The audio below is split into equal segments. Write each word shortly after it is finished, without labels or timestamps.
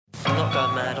not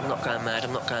going mad, I'm not going mad,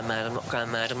 I'm not going mad, I'm not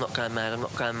going mad, I'm not going mad, I'm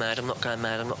not going mad, I'm not going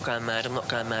mad, I'm not going mad, I'm not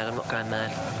going mad, I'm not going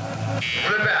mad.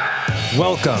 Flip out.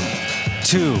 Welcome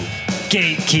to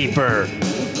Gatekeeper, a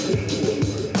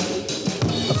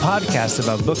podcast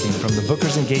about booking from the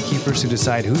bookers and gatekeepers who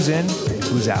decide who's in and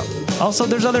who's out. Also,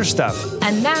 there's other stuff.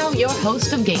 And now, your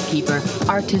host of Gatekeeper,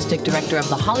 artistic director of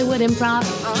the Hollywood Improv,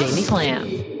 Jamie Flam.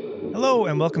 Hello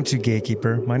and welcome to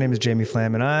Gatekeeper. My name is Jamie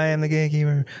Flam and I am the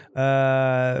Gatekeeper.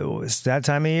 It's that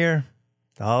time of year.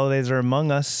 The holidays are among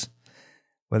us.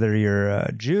 Whether you're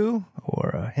a Jew or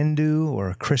a Hindu or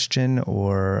a Christian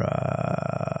or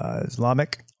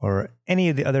Islamic or any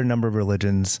of the other number of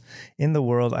religions in the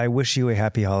world, I wish you a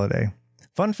happy holiday.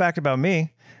 Fun fact about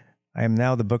me, I am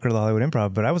now the booker of the Hollywood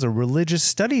Improv, but I was a religious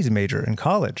studies major in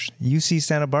college, UC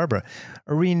Santa Barbara,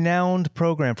 a renowned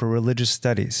program for religious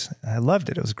studies. I loved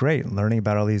it. It was great learning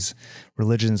about all these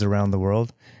religions around the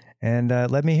world, and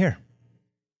it led me here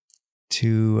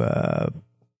to a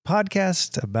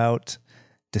podcast about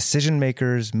decision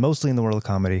makers, mostly in the world of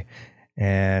comedy,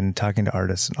 and talking to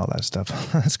artists and all that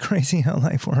stuff. That's crazy how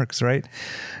life works, right?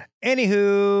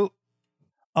 Anywho,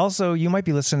 also, you might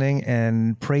be listening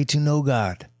and pray to no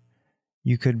God.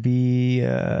 You could be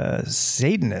a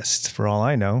Satanist, for all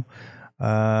I know.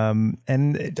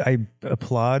 And I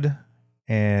applaud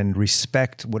and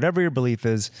respect whatever your belief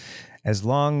is, as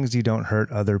long as you don't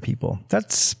hurt other people.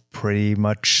 That's pretty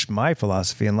much my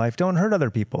philosophy in life. Don't hurt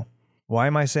other people. Why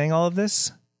am I saying all of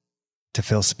this? To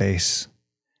fill space.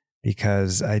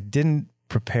 Because I didn't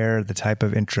prepare the type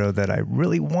of intro that I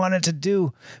really wanted to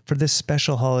do for this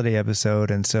special holiday episode.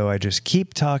 And so I just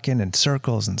keep talking in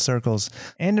circles and circles.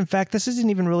 And in fact, this isn't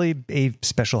even really a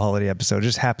special holiday episode. It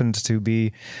just happens to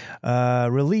be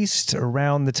released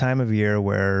around the time of year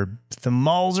where the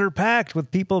malls are packed with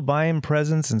people buying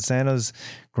presents and Santa's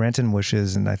granting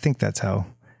wishes. And I think that's how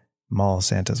mall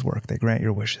Santas work. They grant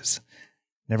your wishes.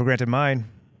 Never granted mine,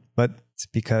 but it's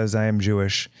because I am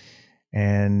Jewish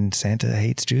and Santa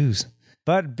hates Jews.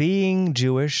 But being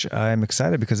Jewish, I'm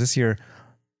excited because this year,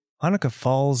 Hanukkah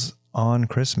falls on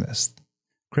Christmas.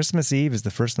 Christmas Eve is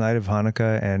the first night of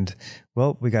Hanukkah, and,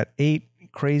 well, we got 8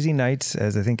 crazy nights,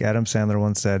 as I think Adam Sandler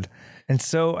once said. And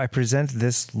so I present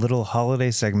this little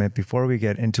holiday segment before we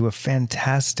get into a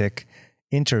fantastic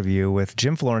interview with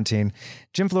Jim Florentine.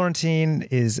 Jim Florentine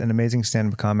is an amazing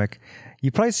stand-up comic.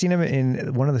 You've probably seen him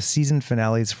in one of the season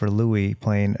finales for Louis,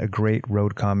 playing a great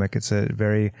road comic. It's a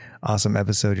very awesome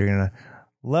episode. You're going to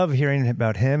love hearing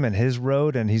about him and his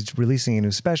road, and he's releasing a new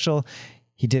special.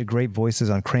 He did great voices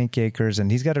on Crank Acres,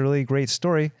 and he's got a really great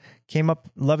story. Came up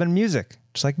loving music,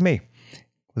 just like me.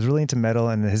 Was really into metal,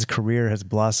 and his career has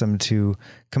blossomed to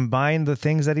combine the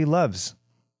things that he loves.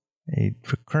 A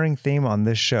recurring theme on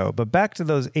this show. But back to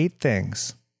those 8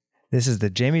 things. This is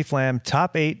the Jamie Flam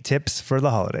Top 8 Tips for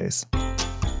the Holidays.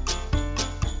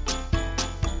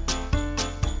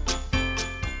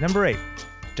 Number 8,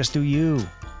 just do you.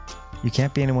 You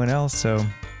can't be anyone else, so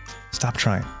stop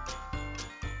trying.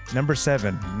 Number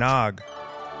 7, nog.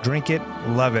 Drink it,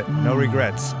 love it, no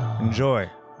regrets. Enjoy.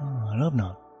 I love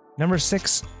nog. Number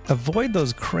 6, avoid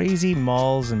those crazy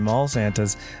malls and mall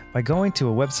Santas by going to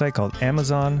a website called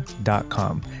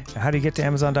Amazon.com. Now, how do you get to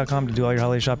Amazon.com to do all your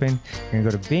holiday shopping? You're going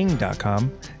to go to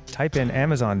Bing.com, type in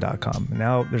Amazon.com.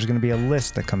 Now there's going to be a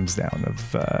list that comes down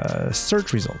of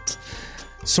search results.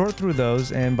 Sort through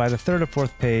those, and by the 3rd or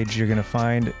 4th page, you're going to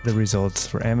find the results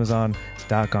for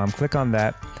Amazon.com. Click on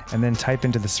that, and then type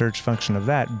into the search function of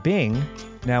that, Bing.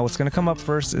 Now, what's going to come up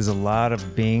first is a lot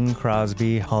of Bing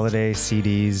Crosby holiday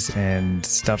CDs and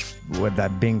stuff with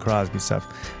that Bing Crosby stuff.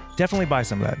 Definitely buy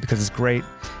some of that because it's great.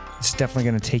 It's definitely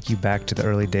going to take you back to the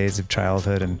early days of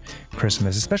childhood and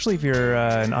Christmas, especially if you're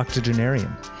an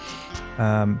octogenarian.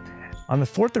 On the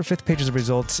 4th or 5th pages of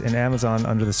results in Amazon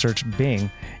under the search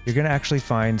Bing, you're going to actually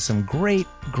find some great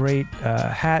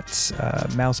hats,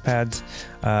 mouse pads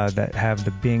that have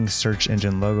the Bing search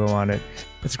engine logo on it.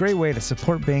 It's a great way to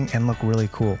support Bing and look really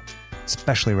cool,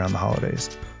 especially around the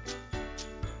holidays.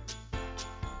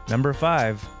 Number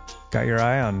 5, got your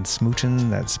eye on smooching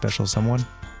that special someone?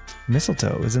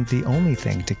 Mistletoe isn't the only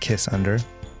thing to kiss under.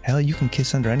 Hell, you can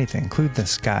kiss under anything, include the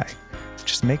sky.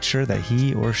 Just make sure that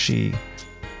he or she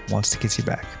wants to kiss you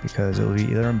back, because it'll be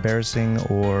either embarrassing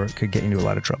or could get you into a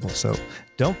lot of trouble. So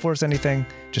don't force anything.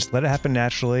 Just let it happen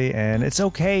naturally. And it's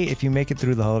okay if you make it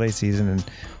through the holiday season and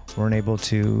weren't able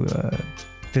to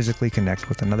physically connect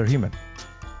with another human.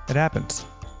 It happens.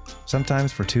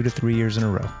 Sometimes for 2 to 3 years in a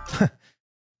row.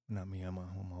 Not me. I'm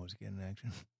always getting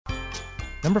action.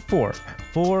 Number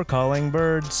 4, calling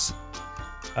birds.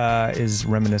 is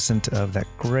reminiscent of that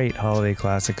great holiday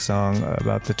classic song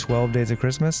about the 12 Days of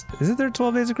Christmas. Is it there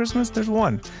 12 Days of Christmas? There's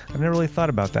one. I've never really thought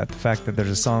about that. The fact that there's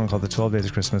a song called the 12 Days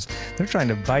of Christmas. They're trying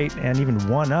to bite and even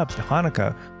one up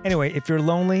Hanukkah. Anyway, if you're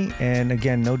lonely, and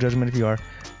again, no judgment if you are,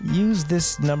 use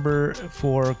this number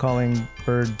for calling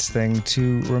birds thing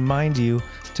to remind you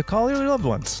to call your loved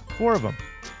ones. 4 of them.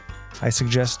 I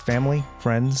suggest family,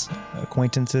 friends,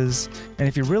 acquaintances, and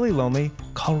if you're really lonely,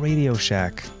 call Radio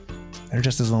Shack. They're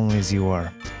just as lonely as you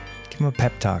are. Give them a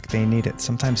pep talk. They need it.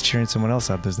 Sometimes cheering someone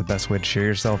else up is the best way to cheer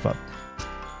yourself up.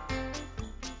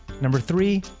 Number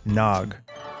 3, Nog.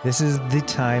 This is the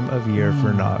time of year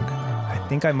for Nog. I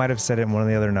think I might have said it in one of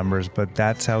the other numbers, but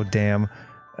that's how damn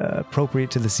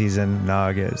appropriate to the season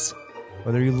Nog is.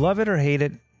 Whether you love it or hate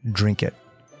it, drink it.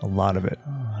 A lot of it.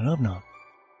 Oh, I love Nog.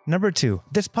 Number 2,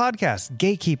 this podcast,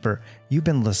 Gatekeeper. You've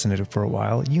been listening to it for a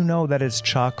while. You know that it's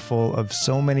chock full of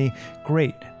so many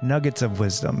great nuggets of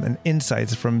wisdom and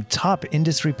insights from top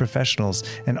industry professionals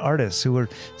and artists who are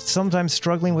sometimes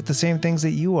struggling with the same things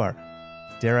that you are.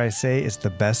 Dare I say it's the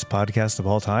best podcast of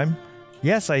all time?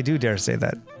 Yes, I do dare say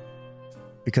that.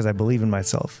 Because I believe in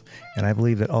myself, and I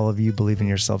believe that all of you believe in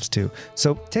yourselves too.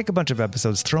 So take a bunch of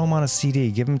episodes, throw them on a CD,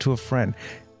 give them to a friend.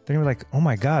 Then you're like, oh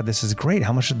my God, this is great.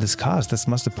 How much did this cost? This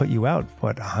must have put you out,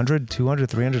 what, $100, $200,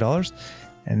 $300?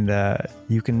 And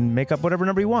you can make up whatever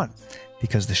number you want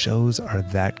because the shows are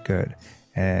that good.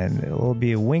 And it will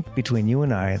be a wink between you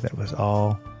and I that was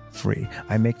all free.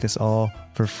 I make this all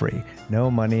for free.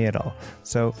 No money at all.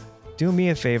 So do me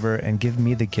a favor and give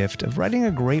me the gift of writing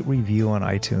a great review on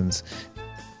iTunes.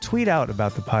 Tweet out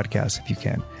about the podcast if you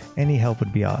can. Any help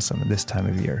would be awesome at this time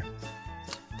of year.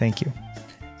 Thank you.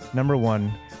 Number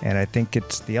 1, and I think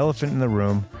it's the elephant in the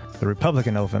room, the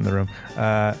Republican elephant in the room.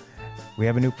 We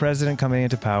have a new president coming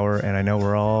into power, and I know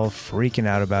we're all freaking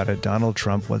out about it. Donald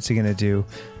Trump, what's he going to do?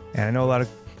 And I know a lot of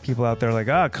people out there are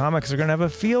like, comics are going to have a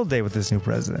field day with this new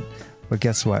president. But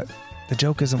guess what? The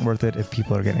joke isn't worth it if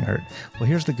people are getting hurt. Well,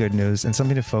 here's the good news, and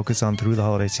something to focus on through the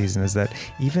holiday season is that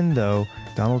even though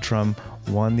Donald Trump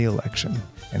won the election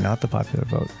and not the popular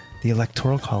vote, the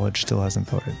Electoral College still hasn't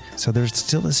voted. So there's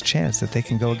still this chance that they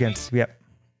can go against. Yep.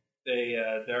 The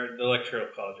Electoral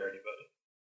College already voted.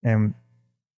 And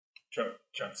Trump's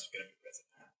going to be president.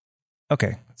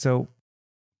 okay, so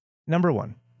number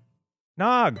 1,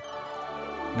 Nog.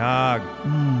 Nog.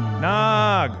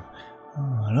 Nog.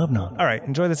 Oh, I love Nog. All right,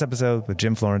 enjoy this episode with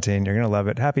Jim Florentine. You're going to love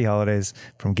it. Happy holidays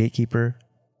from Gatekeeper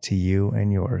to you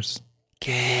and yours.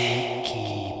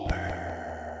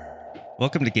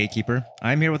 Welcome to Gatekeeper.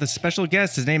 I'm here with a special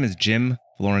guest. His name is Jim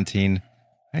Florentine.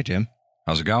 Hi, Jim.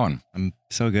 How's it going? I'm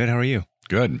so good. How are you?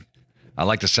 Good. I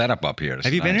like the setup up here.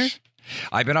 Have you been here?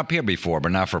 I've been up here before,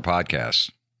 but not for podcasts.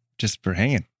 Just for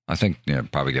hanging. I think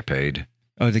probably get paid.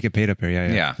 Oh, they get paid up here.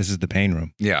 Yeah. Yeah. This is the pain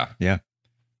room. Yeah. Yeah.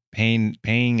 Paying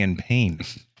and pain.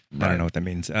 Right. I don't know what that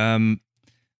means.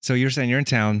 So you're saying you're in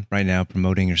town right now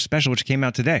promoting your special, which came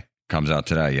out today. Comes out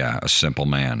today. Yeah. A Simple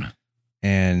Man.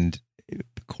 And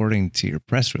according to your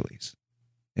press release,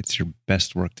 it's your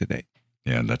best work to date.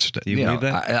 Yeah. Do you believe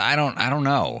that? I don't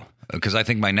know, because I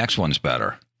think my next one's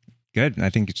better. Good. I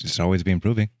think it's just always be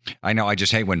improving. I know. I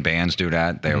just hate when bands do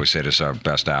that. They always say this is our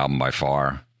best album by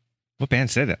far. What band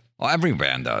said that? Well, every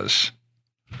band does.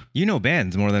 You know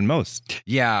bands more than most.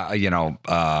 Yeah,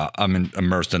 I'm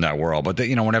immersed in that world. But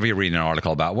whenever you read an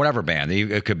article about whatever band,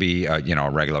 it could be a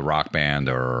regular rock band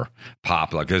or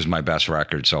pop. Like, this is my best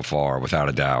record so far, without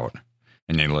a doubt.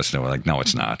 And you listen to it, like, no,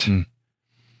 it's not. Mm.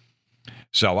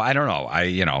 So I don't know.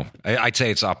 I'd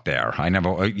say it's up there. I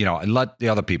never, let the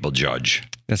other people judge.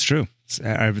 That's true.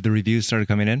 The reviews started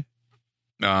coming in.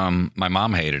 My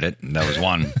mom hated it. That was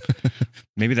one.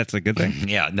 Maybe that's a good thing.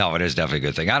 Yeah, no, it is definitely a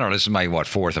good thing. I don't know. This is my,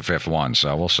 4th or 5th one,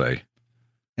 so we'll see.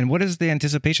 And what is the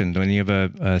anticipation when you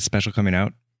have a special coming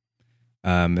out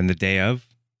and the day of?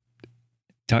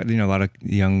 A lot of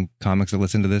young comics that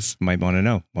listen to this might want to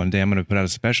know. One day I'm going to put out a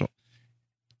special.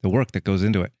 The work that goes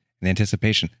into it, and the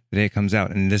anticipation, the day it comes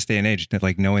out. And in this day and age,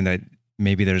 like knowing that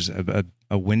maybe there's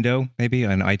a window, maybe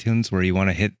on iTunes, where you want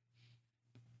to hit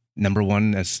number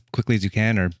 1 as quickly as you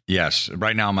can, or yes.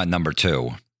 Right now I'm at number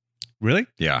 2. Really?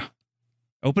 Yeah.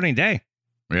 Opening day.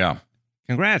 Yeah.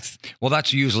 Congrats. Well,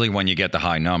 that's usually when you get the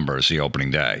high numbers, the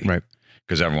opening day. Right.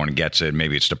 Because everyone gets it.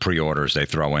 Maybe it's the pre-orders they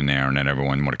throw in there, and then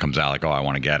everyone, when it comes out, like, oh, I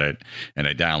want to get it, and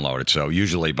they download it. So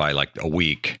usually by like a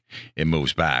week, it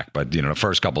moves back. But, the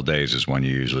first couple of days is when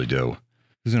you usually do.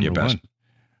 Who's number 1?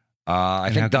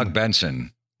 I think Doug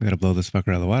Benson. We got to blow this fucker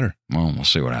out of the water. Well, we'll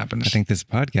see what happens. I think this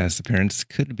podcast appearance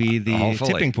could be the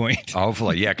tipping point.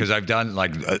 Hopefully, yeah, because I've done,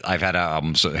 I've had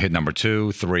albums hit number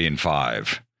 2, 3, and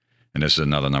 5. And this is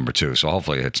another number 2. So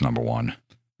hopefully it's number 1.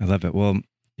 I love it. Well,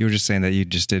 you were just saying that you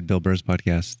just did Bill Burr's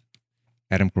podcast,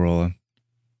 Adam Carolla,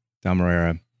 Dom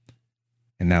Herrera,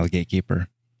 and now the Gatekeeper.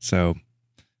 So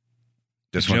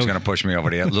This one's going to push me over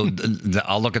the.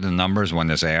 I'll look at the numbers when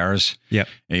this airs. Yep.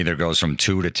 It either goes from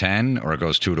 2 to 10 or it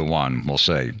goes 2 to 1. We'll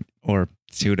see. Or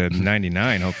 2 to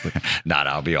 99, hopefully. Nah,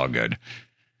 I'll be all good.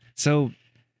 So,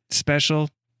 special,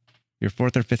 your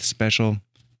 4th or 5th special.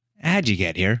 How'd you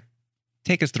get here?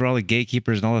 Take us through all the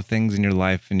gatekeepers and all the things in your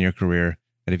life and your career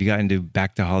that have you gotten to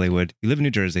back to Hollywood. You live in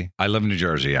New Jersey. I live in New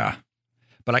Jersey, yeah.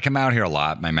 But I come out here a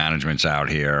lot. My management's out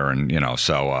here, and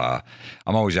so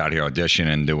I'm always out here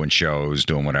auditioning, doing shows,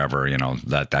 doing whatever,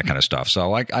 that kind of stuff.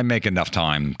 So I make enough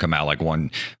time, come out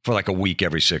for a week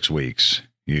every 6 weeks,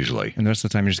 usually. And the rest of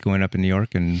the time you're just going up in New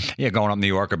York and going up New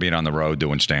York or being on the road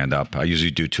doing stand up. I usually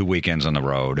do 2 weekends on the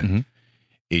road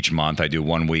each month. I do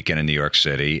 1 weekend in New York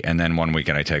City, and then 1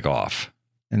 weekend I take off.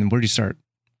 And where'd you start?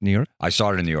 New York? I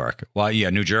started in New York. Well,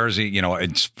 yeah, New Jersey.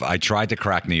 I tried to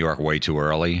crack New York way too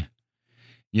early.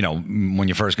 When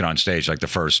you first get on stage, like the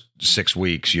first 6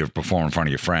 weeks, you perform in front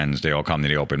of your friends. They all come to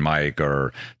the open mic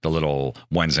or the little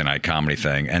Wednesday night comedy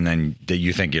thing. And then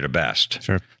you think you're the best.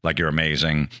 Sure. Like you're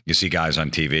amazing. You see guys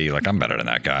on TV, like I'm better than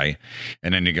that guy.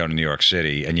 And then you go to New York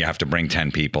City and you have to bring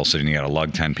 10 people. So then you got to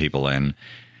lug 10 people in.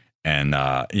 And,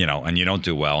 and you don't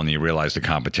do well. And you realize the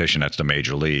competition, that's the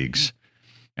major leagues.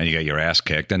 And you get your ass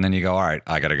kicked. And then you go, all right,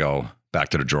 I got to go back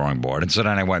to the drawing board. And so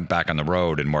then I went back on the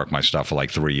road and worked my stuff for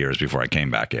 3 years before I came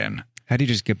back in. How do you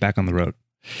just get back on the road?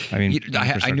 I mean,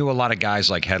 I knew a lot of guys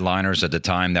like headliners at the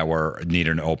time that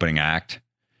needed an opening act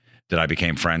that I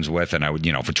became friends with. And I would,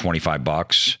 for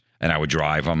 $25 and I would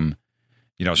drive them,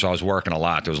 so I was working a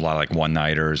lot. There was a lot of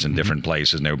one-nighters in different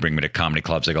places. And they would bring me to comedy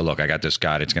clubs. They go, look, I got this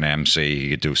guy that's going to MC. He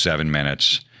could do 7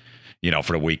 minutes.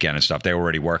 For the weekend and stuff. They were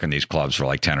already working these clubs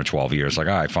for 10 or 12 years. All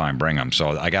right, fine, bring them.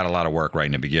 So I got a lot of work right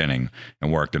in the beginning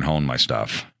and worked and honed my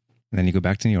stuff. And then you go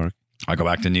back to New York. I go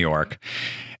back to New York.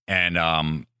 And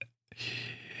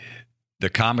the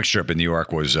comic strip in New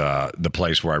York was the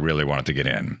place where I really wanted to get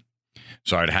in.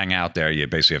 So I'd hang out there. You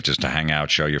basically have just to hang out,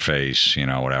 show your face,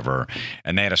 whatever.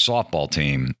 And they had a softball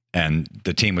team, and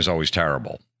the team was always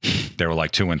terrible. They were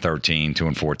 2-13,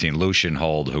 2-14. Lucian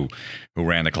Hold, who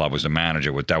ran the club, was the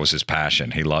manager. That was his passion.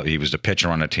 He was the pitcher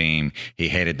on the team. He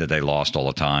hated that they lost all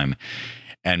the time.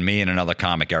 And me and another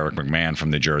comic, Eric McMahon from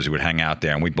New Jersey, would hang out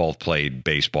there, and we both played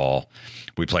baseball.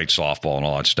 We played softball and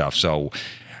all that stuff. So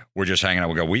we're just hanging out.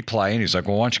 We go, we play. And he's like,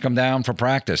 well, why don't you come down for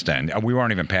practice then? We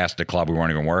weren't even past the club. We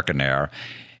weren't even working there.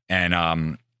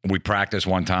 And we practiced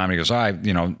one time. He goes, all right,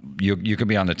 you could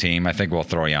be on the team. I think we'll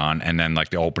throw you on. And then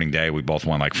the opening day, we both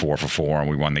won 4 for 4, and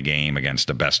we won the game against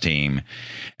the best team.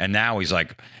 And now he's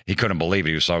he couldn't believe it.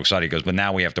 He was so excited. He goes, but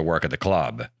now we have to work at the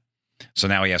club. So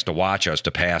now he has to watch us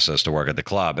to pass us to work at the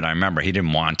club. And I remember he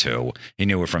didn't want to. He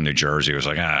knew we're from New Jersey. He was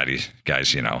like, these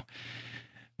guys,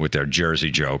 with their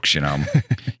Jersey jokes,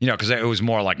 because it was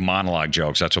more like monologue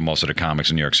jokes. That's what most of the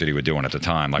comics in New York City were doing at the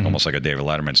time, almost like a David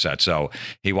Letterman set. So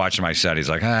he watched my set. He's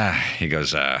like, he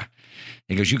goes,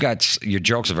 your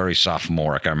jokes are very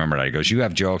sophomoric. I remember that. He goes, you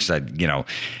have jokes that,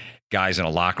 guys in a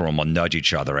locker room will nudge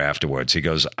each other afterwards. He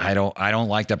goes, I don't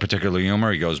like that particular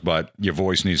humor. He goes, but your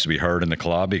voice needs to be heard in the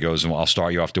club. He goes, well, I'll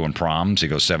start you off doing proms. He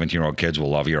goes, 17-year-old kids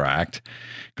will love your act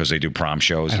because they do prom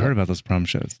shows. I heard about those prom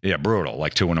shows. Yeah, brutal,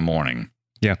 2 a.m.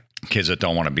 Yeah. Kids that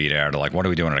don't want to be there, they're like, what are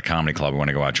we doing at a comedy club? We want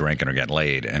to go out drinking or get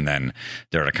laid. And then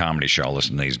they're at a comedy show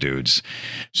listening to these dudes.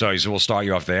 So he said, we'll start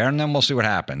you off there and then we'll see what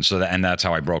happens. And that's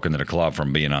how I broke into the club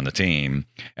from being on the team.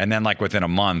 And then within a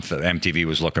month, MTV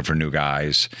was looking for new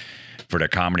guys for their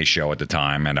comedy show at the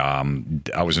time. And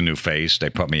I was a new face. They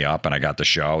put me up and I got the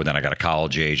show. And then I got a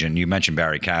college agent. You mentioned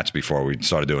Barry Katz before we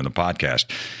started doing the podcast.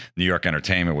 New York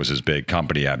Entertainment was his big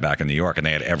company back in New York. And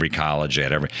they had every college.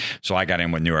 So I got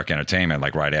in with New York Entertainment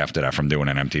right after that from doing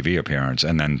an MTV appearance.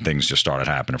 And then things just started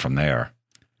happening from there.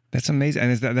 That's amazing.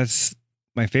 And that's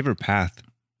my favorite path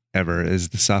ever is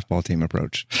the softball team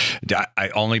approach. I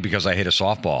only because I hit a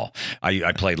softball.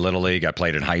 I played Little League. I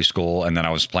played in high school. And then I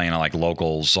was playing on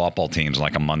local softball teams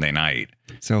a Monday night.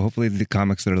 So hopefully the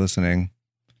comics that are listening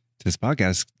to this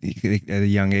podcast at a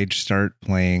young age start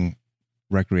playing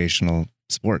recreational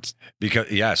sports.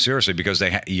 Seriously, because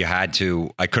you had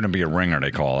to, I couldn't be a ringer,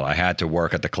 they call it. I had to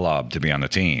work at the club to be on the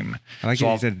team. I like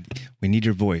you said, we need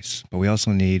your voice, but we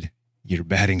also need your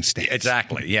batting stance.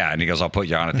 Exactly. Yeah. And he goes, I'll put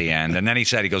you on at the end. And then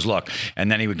he goes, look,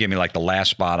 and then he would give me the last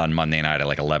spot on Monday night at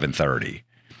 11:30,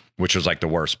 which was the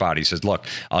worst spot. He says, look,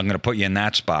 I'm going to put you in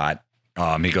that spot.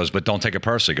 He goes, but don't take it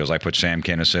personally. He goes, I put Sam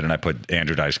Kinison and I put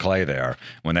Andrew Dice Clay there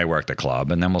when they worked the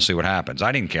club, and then we'll see what happens.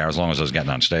 I didn't care as long as I was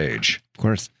getting on stage. Of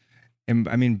course. And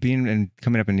I mean,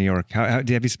 coming up in New York, have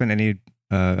you spent any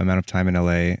amount of time in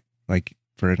LA, like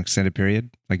for an extended period,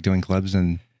 like doing clubs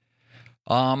and?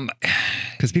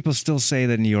 Because people still say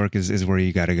that New York is where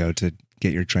you got to go to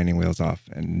get your training wheels off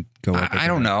and go. I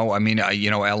don't know. I mean,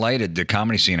 LA, the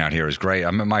comedy scene out here is great.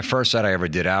 I mean, my first set I ever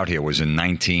did out here was in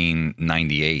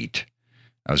 1998.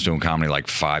 I was doing comedy like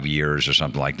 5 years or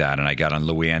something like that. And I got on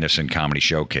Louis Anderson Comedy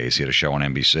Showcase. He had a show on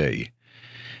NBC.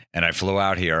 And I flew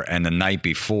out here. And the night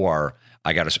before,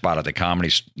 I got a spot at the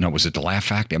comedy. No, was it the Laugh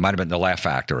Factory? It might have been the Laugh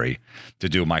Factory to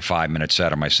do my 5-minute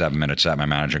set or my 7-minute set. My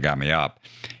manager got me up.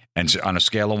 And so on a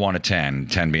scale of 1 to 10,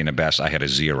 10 being the best, I had a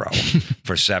 0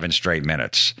 for 7 straight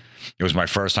minutes. It was my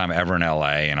first time ever in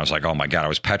LA. And I was like, oh my God, I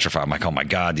was petrified. I'm like, oh my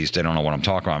God, they don't know what I'm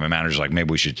talking about. My manager's like, maybe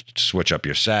we should switch up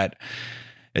your set.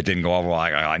 It didn't go over well.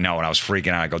 I know. And I was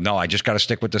freaking out. I go, no, I just got to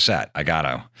stick with the set. I got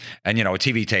to. And, a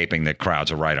TV taping, the crowds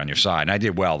are right on your side. And I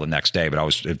did well the next day,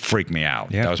 but it freaked me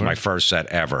out. Yeah, that was my first set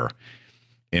ever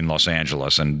in Los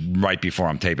Angeles. And right before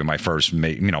I'm taping my first,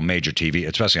 major TV,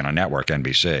 especially on a network,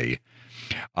 NBC.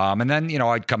 And then,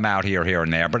 I'd come out here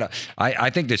and there. But I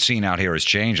think the scene out here has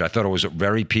changed. I thought it was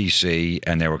very PC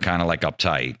and they were kind of like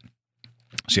uptight.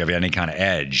 So if you had any kind of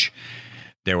edge,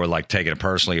 they were like taking it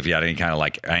personally. If you had any kind of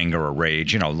like anger or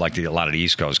rage, like a lot of the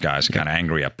East Coast guys are kind of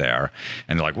angry up there.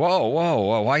 And they're like, whoa,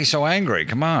 why are you so angry?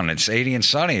 Come on, it's 80 and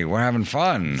sunny. We're having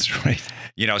fun. That's right.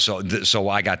 So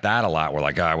I got that a lot. We're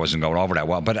like, I wasn't going over that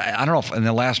well. But I don't know if in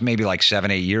the last maybe like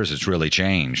 7-8 years, it's really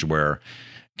changed where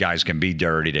guys can be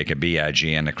dirty, they can be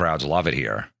edgy, and the crowds love it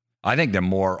here. I think they're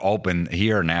more open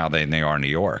here now than they are in New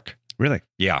York. Really?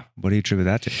 Yeah. What do you attribute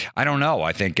that to? I don't know.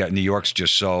 I think New York's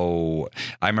just so...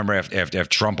 I remember if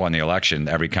Trump won the election,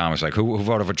 every comic's like, who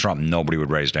voted for Trump? Nobody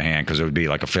would raise their hand because it would be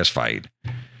like a fist fight.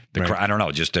 Right. I don't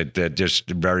know. They're just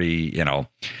very,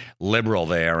 liberal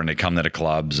there, and they come to the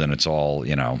clubs, and it's all,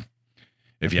 if Are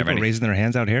you have any... raising their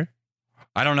hands out here?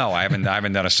 I don't know. I haven't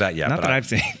done a set yet. Not that I've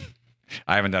seen.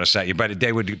 I haven't done a set yet, but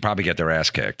they would probably get their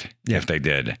ass kicked if they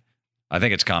did. I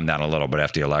think it's calmed down a little, but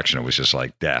after the election, it was just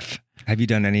like death. Have you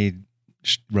done any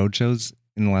road shows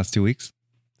in the last 2 weeks?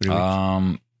 3 weeks?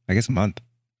 I guess a month.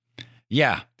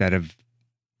 Yeah. That have,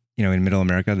 in middle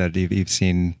America, that you've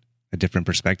seen a different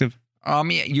perspective?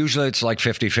 Usually it's like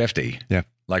 50-50. Yeah.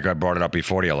 Like I brought it up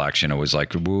before the election. It was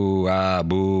like, boo,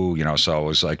 boo, so it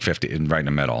was like 50 right in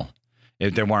the middle.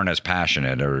 They weren't as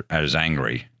passionate or as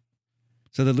angry.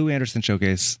 So the Louis Anderson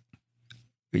Showcase,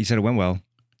 you said it went well.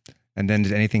 And then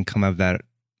did anything come of that?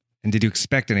 And did you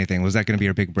expect anything? Was that going to be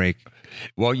your big break?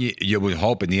 Well, you would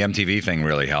hope, and the MTV thing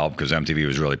really helped because MTV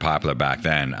was really popular back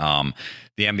then.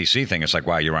 The NBC thing, it's like,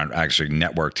 wow, you're on actually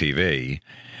network TV.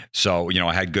 So,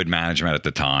 I had good management at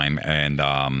the time. And,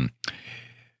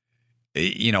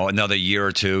 another year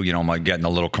or two, I'm getting the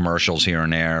little commercials here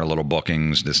and there, little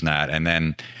bookings, this and that. And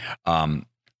then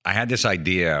I had this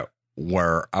idea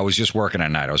where I was just working at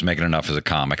night. I was making enough as a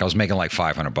comic. I was making like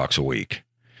 $500 a week.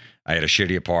 I had a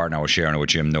shitty apartment. I was sharing it with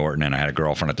Jim Norton, and I had a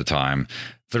girlfriend at the time.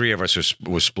 3 of us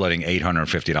was splitting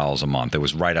 $850 a month. It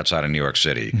was right outside of New York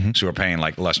City. Mm-hmm. So we're paying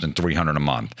like less than $300 a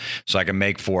month. So I can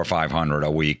make $400 or $500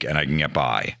 a week, and I can get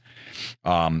by.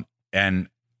 And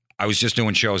I was just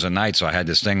doing shows at night, so I had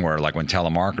this thing where like when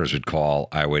telemarketers would call,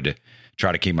 I would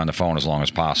try to keep them on the phone as long as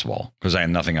possible because I had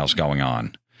nothing else going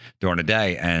on during the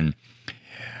day. And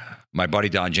my buddy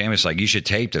Don James like, you should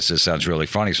tape this. This sounds really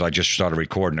funny. So I just started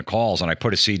recording the calls, and I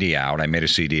put a CD out. I made a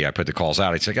CD. I put the calls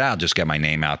out. He's like, I'll just get my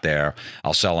name out there.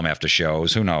 I'll sell them after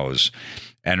shows. Who knows?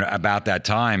 And about that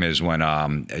time is when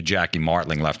Jackie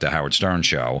Martling left the Howard Stern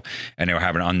show, and they were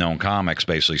having unknown comics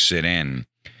basically sit in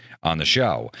on the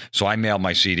show. So I mailed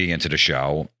my CD into the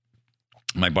show.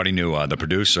 My buddy knew the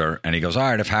producer, and he goes, all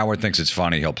right, if Howard thinks it's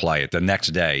funny, he'll play it. The next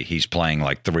day, he's playing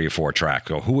like 3 or 4 tracks.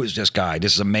 Go, who is this guy?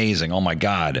 This is amazing. Oh, my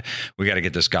God. We got to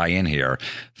get this guy in here.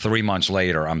 3 months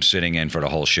later, I'm sitting in for the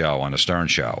whole show on the Stern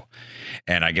show.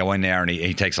 And I go in there, and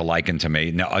he takes a liking to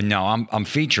me. No, I'm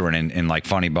featuring in like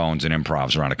Funny Bones and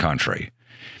improvs around the country.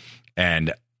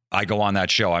 And I go on that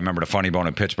show. I remember the Funny Bone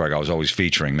in Pittsburgh. I was always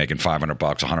featuring, making $500,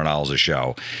 $100 a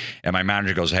show. And my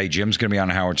manager goes, hey, Jim's going to be on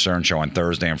the Howard Stern show on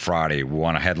Thursday and Friday. We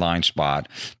want a headline spot.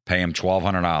 Pay him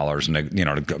 $1,200.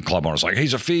 And the club owner's like,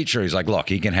 he's a feature. He's like, look,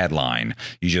 he can headline.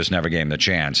 You just never gave him the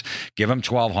chance. Give him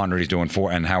 $1,200. He's doing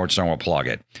 4, and Howard Stern will plug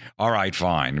it. All right,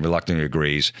 fine. Reluctantly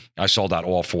agrees. I sold out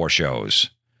all 4 shows.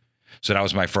 So that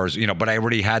was my first, but I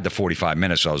already had the 45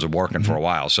 minutes, so I was working for a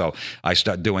while. So I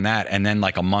started doing that. And then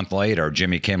like a month later,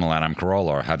 Jimmy Kimmel and Adam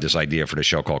Carolla had this idea for the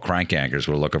show called Crank Anchors.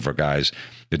 We're looking for guys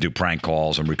to do prank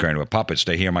calls and recreating with puppets.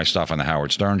 They hear my stuff on the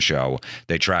Howard Stern show.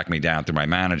 They track me down through my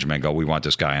management and go, we want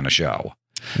this guy on the show.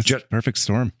 It's just perfect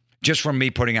storm. Just from me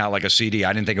putting out like a CD,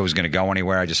 I didn't think it was going to go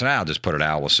anywhere. I just said, I'll just put it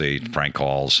out. We'll see. Prank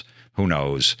calls. Who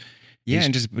knows? Yeah,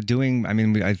 and just doing. I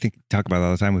mean, I think talk about it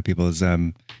all the time with people is,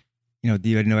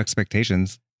 you had no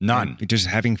expectations. None. And just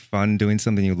having fun doing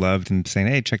something you loved and saying,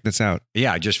 "Hey, check this out."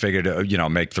 Yeah, I just figured,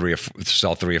 make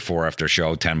sell 3 or 4 after a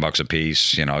show, $10 a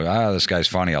piece. This guy's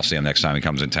funny. I'll see him next time he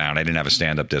comes in town. I didn't have a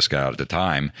stand-up disc out at the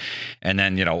time, and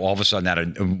then all of a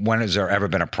sudden, when has there ever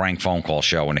been a prank phone call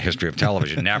show in the history of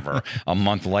television? Never. A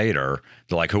month later,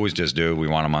 they're like, "Who is this dude? We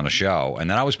want him on the show." And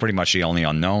then I was pretty much the only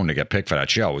unknown to get picked for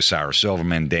that show. It was Sarah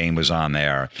Silverman, Dane was on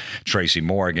there, Tracy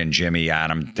Morgan, Jimmy,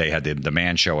 Adam. They had the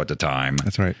Man Show at the time.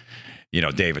 That's right.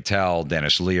 Dave Attell,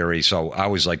 Dennis Leary. So I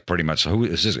was like pretty much, who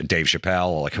is this? Dave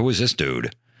Chappelle. Like, who is this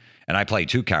dude? And I played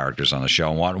 2 characters on the show.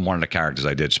 And one of the characters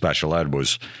I did, Special Ed,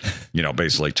 was,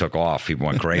 basically took off. People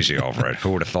went crazy over it.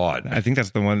 Who would have thought? I think that's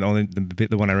the one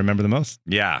I remember the most.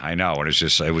 Yeah, I know. And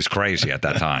it was crazy at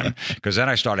that time. Because then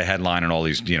I started headlining all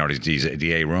these,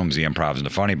 the A rooms, the Improvs and the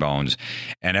Funny Bones.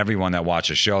 And everyone that watched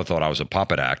the show thought I was a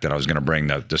puppet act, that I was going to bring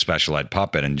the Special Ed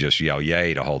puppet and just yell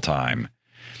yay the whole time.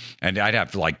 And I'd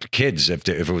have like kids, if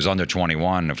it was under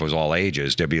 21, if it was all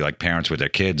ages, there'd be like parents with their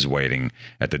kids waiting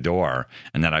at the door.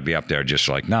 And then I'd be up there just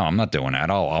like, no, I'm not doing that.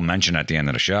 I'll mention at the end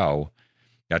of the show.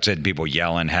 That's it. People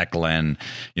yelling, heckling,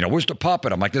 where's the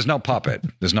puppet? I'm like, there's no puppet.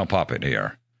 There's no puppet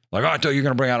here. Like, I thought you were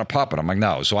going to bring out a puppet. I'm like,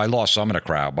 no. So I lost some of the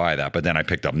crowd by that, but then I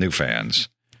picked up new fans.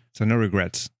 So no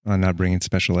regrets on not bringing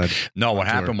Special Ed. No, what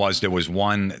happened was there was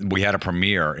we had a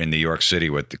premiere in New York City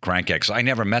with the Crank X. I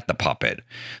never met the puppet.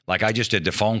 Like, I just did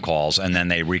the phone calls, and then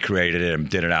they recreated it and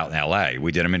did it out in L.A.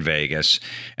 We did them in Vegas,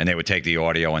 and they would take the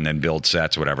audio and then build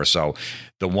sets, whatever. So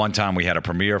the one time we had a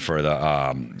premiere for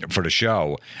the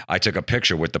show, I took a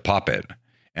picture with the puppet.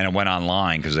 And it went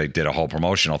online because they did a whole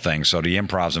promotional thing. So the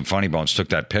Improvs and Funny Bones took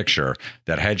that picture,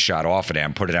 that headshot off of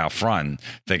them, put it out front,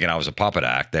 thinking I was a puppet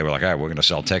act. They were like, "Hey, we're going to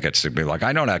sell tickets." They'd be like,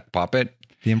 "I know that puppet."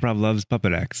 The Improv loves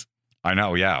puppet acts. I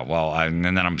know, yeah. Well, and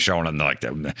then I'm showing them like,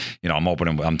 I'm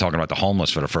talking about the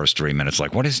homeless for the first 3 minutes.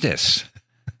 Like, what is this?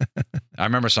 I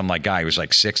remember some guy who was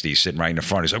like 60 sitting right in the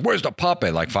front. He's like, "Where's the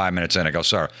puppet?" Like 5 minutes in, I go,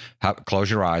 "Sir,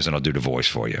 close your eyes and I'll do the voice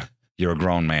for you. You're a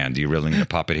grown man. Do you really need a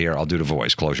puppet here? I'll do the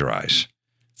voice. Close your eyes."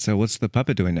 So what's the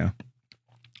puppet doing now?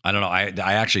 I don't know.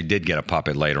 I actually did get a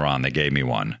puppet later on. They gave me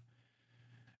one.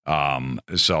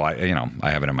 So I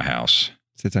have it in my house.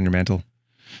 Sits on your mantle?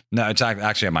 No, it's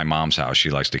actually at my mom's house. She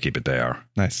likes to keep it there.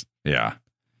 Nice. Yeah.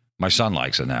 My son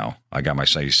likes it now. I got my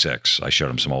son, he's 6. I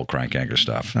showed him some old Crank Anchor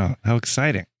stuff. Oh, how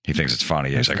exciting. He thinks it's funny.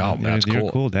 He's like, "Oh, that's cool." You're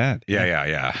a cool dad.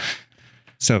 Yeah.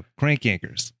 So Crank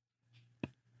Anchors.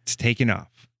 It's taking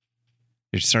off.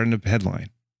 You're starting to headline.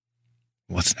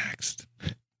 What's next?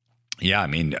 Yeah, I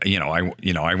mean,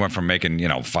 I went from making,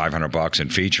 $500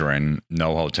 and featuring,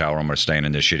 no hotel room or staying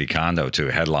in this shitty condo to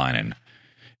headlining,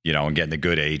 and getting a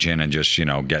good agent and just,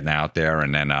 getting out there.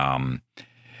 And then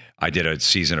I did a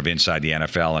season of Inside the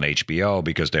NFL on HBO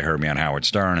because they heard me on Howard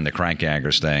Stern and the Crank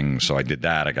Anchors thing. So I did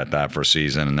that. I got that for a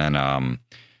season. And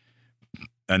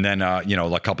then,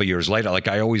 a couple of years later,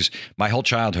 my whole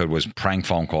childhood was prank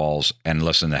phone calls and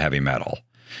listen to heavy metal.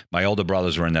 My older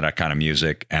brothers were into that kind of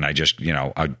music, and I just,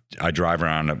 I drive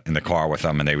around in the car with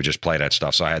them, and they would just play that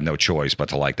stuff. So I had no choice but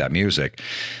to like that music.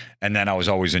 And then I was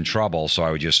always in trouble, so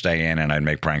I would just stay in and I'd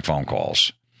make prank phone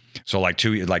calls. So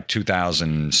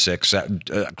 2006,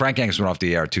 Crank Anchors went off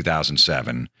the air in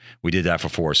 2007. We did that for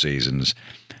 4 seasons.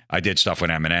 I did stuff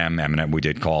with Eminem. We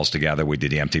did calls together. We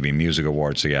did the MTV Music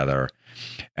Awards together.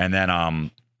 And then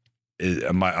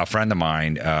a friend of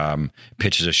mine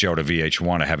pitches a show to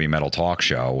VH1, a heavy metal talk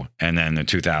show. And then in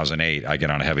 2008, I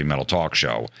get on a heavy metal talk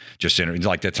show, just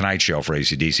like the Tonight Show for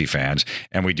AC/DC fans.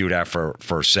 And we do that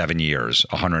for 7 years,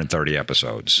 130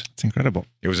 episodes. It's incredible.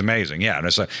 It was amazing. Yeah. And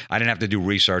I didn't have to do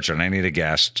research on any of the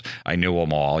guests. I knew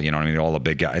them all, all the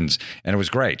big guys. And it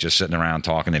was great just sitting around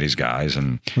talking to these guys.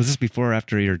 And was this before or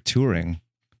after your touring?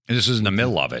 This was in the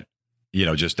middle of it.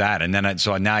 Just that. And then,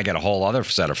 so now I get a whole other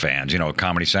set of fans,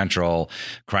 Comedy Central,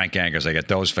 Crank Anchors, I get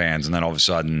those fans. And then all of a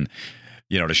sudden,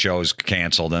 the show's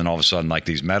canceled. And all of a sudden, like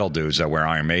these metal dudes that wear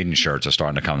Iron Maiden shirts are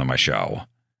starting to come to my show.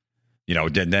 They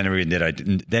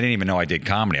didn't even know I did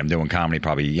comedy. I'm doing comedy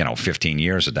probably, 15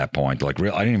 years at that point. Like,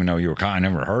 I didn't even know you were I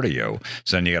never heard of you.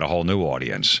 So then you get a whole new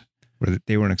audience.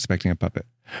 They weren't expecting a puppet.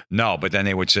 No, but then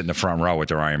they would sit in the front row with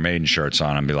their Iron Maiden shirts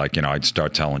on and be like, I'd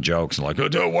start telling jokes and like, "Oh,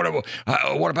 dude, what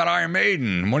about Iron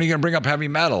Maiden? When are you going to bring up heavy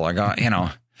metal?" I go,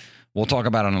 we'll talk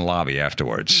about it in the lobby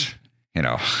afterwards,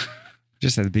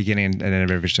 Just at the beginning and end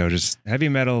of every show, just heavy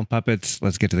metal, puppets,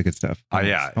 let's get to the good stuff.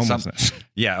 Yeah. Homelessness.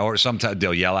 Or sometimes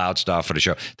they'll yell out stuff for the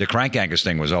show. The Crank Anchors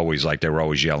thing was always like they were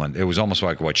always yelling. It was almost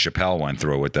like what Chappelle went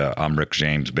through with the "I'm Rick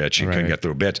James" bitch. You couldn't get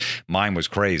through bits. Mine was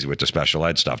crazy with the Special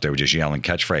Ed stuff. They were just yelling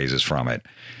catchphrases from it.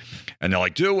 And they're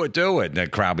like, do it. And the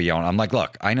crowd be yelling. I'm like,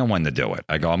 look, I know when to do it.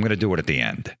 I go, I'm going to do it at the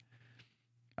end.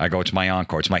 I go, it's my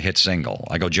encore. It's my hit single.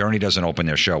 I go, Journey doesn't open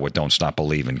their show with Don't Stop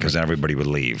Believing because then everybody would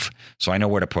leave. So I know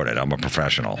where to put it. I'm a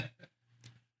professional.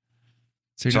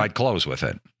 So I'd close with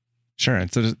it. Sure.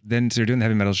 And so you're doing the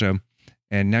heavy metal show,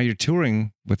 and now you're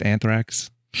touring with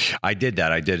Anthrax. I did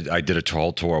that. I did a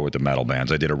whole tour with the metal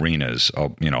bands. I did arenas,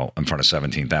 in front of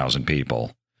 17,000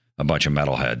 people, a bunch of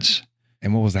metalheads.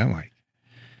 And what was that like?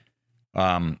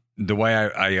 The way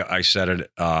I said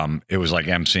it, it was like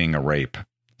emceeing a rape.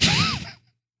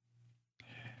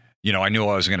 I knew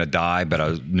I was going to die, but I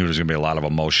knew there was going to be a lot of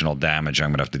emotional damage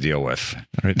I'm going to have to deal with.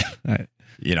 All right.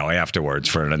 Afterwards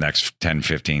for the next 10,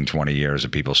 15, 20 years of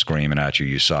people screaming at you,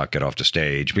 you suck, get off the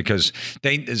stage. Because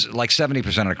like 70%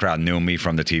 of the crowd knew me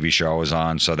from the TV show I was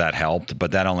on, so that helped.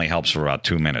 But that only helps for about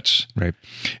 2 minutes. Right.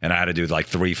 And I had to do like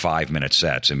 3 5-minute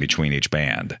sets in between each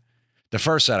band. The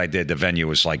first set I did, the venue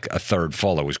was like a third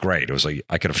full. It was great. It was like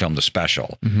I could have filmed a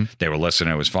special. Mm-hmm. They were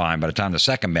listening. It was fine. By the time the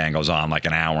second band goes on, like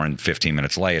an hour and 15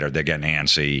 minutes later, they're getting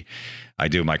antsy. I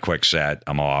do my quick set.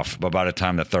 I'm off. But by the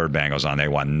time the third band goes on, they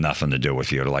want nothing to do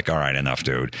with you. They're like, all right, enough,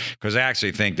 dude. Because they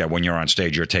actually think that when you're on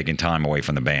stage, you're taking time away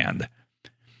from the band.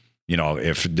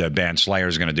 If the band Slayer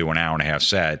is going to do an hour and a half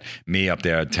set, me up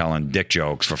there telling dick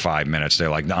jokes for 5 minutes, they're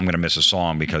like, I'm going to miss a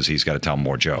song because he's got to tell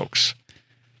more jokes.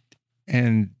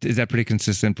 And is that pretty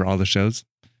consistent for all the shows?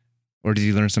 Or did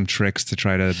you learn some tricks to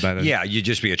try to... Yeah, you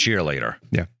just be a cheerleader.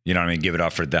 Yeah. You know what I mean? Give it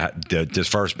up for this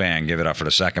first band, give it up for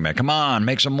the second band. Come on,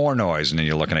 make some more noise. And then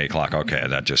you're looking at 8 o'clock. Okay,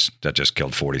 that just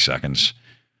killed 40 seconds.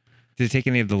 Did it take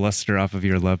any of the luster off of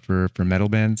your love for metal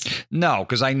bands? No,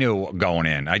 because I knew going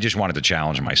in. I just wanted to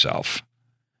challenge myself.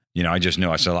 I just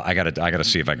knew. I said, I got to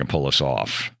see if I can pull this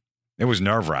off. It was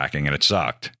nerve-wracking and it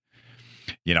sucked.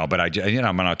 But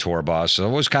I'm on a tour bus, so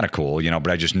it was kind of cool, but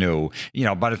I just knew,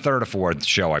 by the third or fourth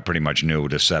show, I pretty much knew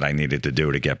the set I needed to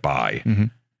do to get by. Mm-hmm.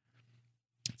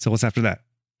 So what's after that?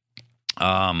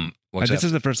 This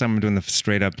is the first time I'm doing the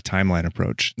straight up timeline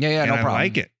approach. Yeah, no problem. I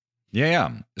like it.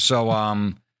 Yeah. So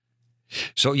I'm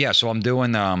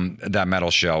doing that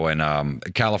metal show in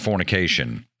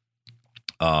Californication.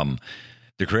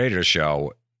 The creator of the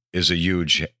show is a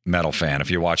huge metal fan.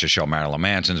 If you watch a show Marilyn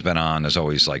Manson's been on, there's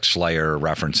always like Slayer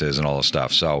references and all this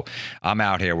stuff. So I'm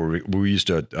out here. We used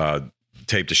to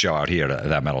tape the show out here,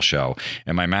 that metal show.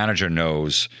 And my manager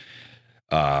knows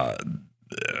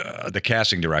the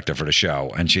casting director for the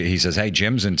show. And he says, hey,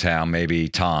 Jim's in town. Maybe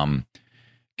Tom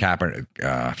Kaepernick,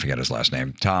 I forget his last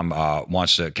name.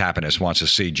 Kaepernick wants to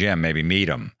see Jim, maybe meet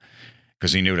him.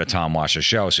 Because he knew that Tom watched the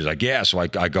show. So he's like, yeah. So I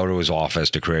go to his office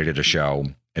to create a show.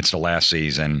 It's the last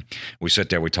season. We sit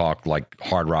there, we talk like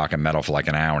hard rock and metal for like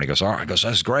an hour. And he goes, all right. I goes,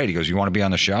 that's great. He goes, you want to be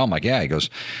on the show? I'm like, yeah. He goes,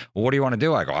 well, what do you want to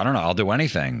do? I go, I don't know. I'll do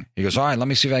anything. He goes, all right, let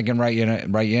me see if I can write you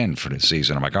in for the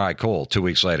season. I'm like, all right, cool. 2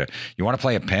 weeks later, you want to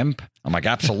play a pimp? I'm like,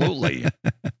 absolutely.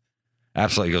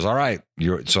 Absolutely. He goes, all right.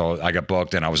 So I got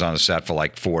booked and I was on the set for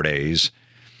like 4 days.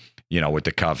 With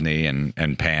the Coveney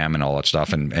and Pam and all that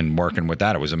stuff, and working with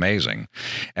that, it was amazing.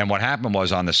 And what happened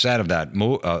was on the set of that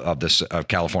of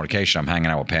Californication, I'm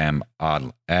hanging out with Pam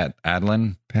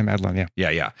Adlon. Pam Adlon, yeah.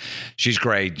 Yeah. She's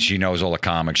great. She knows all the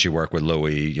comics. She worked with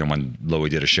Louis. When Louis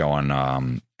did a show on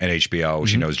at HBO, mm-hmm.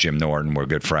 She knows Jim Norton. We're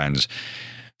good friends.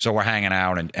 So we're hanging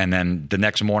out, and then the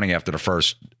next morning after the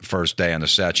first day on the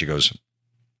set, she goes,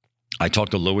 I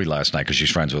talked to Louis last night because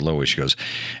she's friends with Louis. She goes,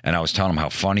 and I was telling him how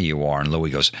funny you are, and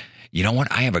Louis goes, you know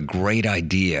what? I have a great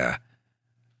idea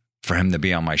for him to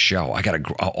be on my show. I got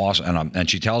awesome. And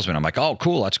she tells me, and I'm like, oh,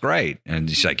 cool. That's great. And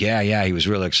she's like, yeah. He was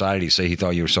really excited. He said he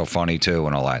thought you were so funny too.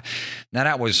 And all that. Now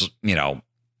that was,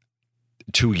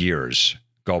 2 years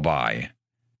go by.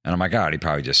 And I'm like, God, he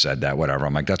probably just said that, whatever.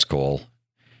 I'm like, that's cool.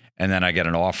 And then I get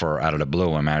an offer out of the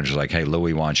blue. And manager's like, hey,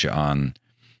 Louis wants you on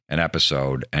an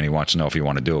episode, and he wants to know if you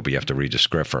want to do it, but you have to read the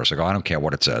script first. I go, I don't care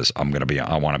what it says. I want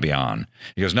to be on.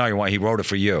 He goes, no, he wrote it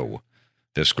for you,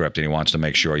 this script, and he wants to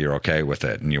make sure you're okay with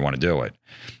it and you want to do it.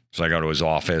 So I go to his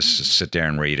office, sit there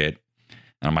and read it.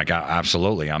 And I'm like,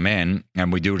 absolutely, I'm in.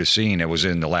 And we do the scene. It was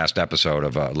in the last episode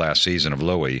of last season of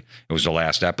Louis. It was the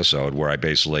last episode where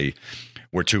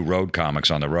we're 2 road comics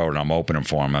on the road, and I'm opening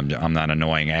for him. I'm not an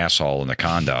annoying asshole in the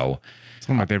condo. It's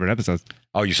one of my favorite episodes.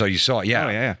 Oh, you saw it? Yeah. Oh,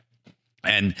 yeah.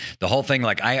 And the whole thing,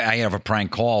 like I have a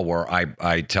prank call where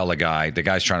I tell the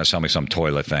guy's trying to sell me some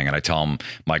toilet thing, and I tell him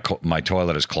my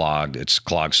toilet is clogged. It's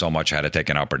clogged so much I had to take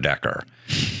an upper decker.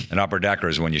 An upper decker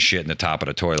is when you shit in the top of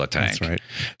the toilet tank. That's right.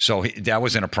 So that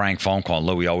was in a prank phone call. And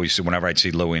Louis always, whenever I'd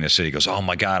see Louis in the city, he goes, "Oh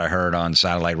my God, I heard on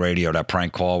satellite radio that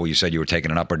prank call where you said you were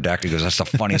taking an upper decker." He goes, "That's the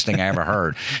funniest thing I ever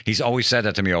heard." He's always said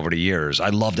that to me over the years. I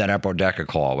love that upper decker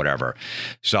call, whatever.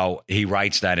 So he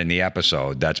writes that in the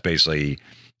episode. That's basically,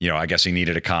 I guess he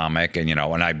needed a comic, and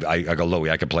and I go, "Louis,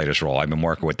 I could play this role. I've been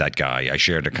working with that guy. I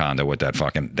shared the condo with that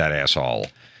asshole.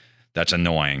 That's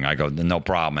annoying." I go, "No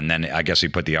problem." And then I guess he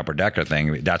put the upper decker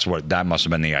thing. That must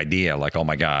have been the idea. Like, oh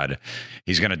my God,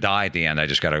 he's going to die at the end. I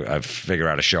just got to figure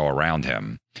out a show around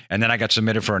him. And then I got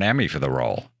submitted for an Emmy for the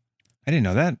role. I didn't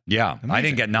know that. Yeah. Amazing. I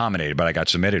didn't get nominated, but I got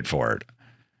submitted for it.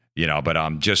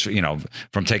 But just,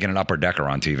 from taking an upper decker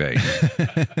on TV,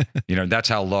 that's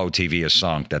how low TV is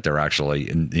sunk, that they're actually,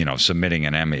 submitting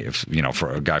an Emmy,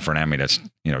 for a guy for an Emmy that's,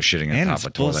 shitting in the top of a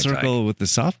full toilet circle tank. with the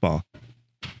softball.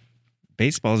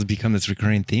 Baseball has become this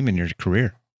recurring theme in your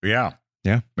career. Yeah.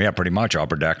 Yeah. Yeah, pretty much.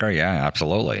 Upper decker. Yeah,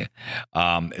 absolutely.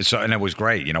 And it was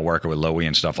great, working with Louis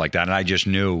and stuff like that. And I just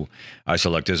knew, I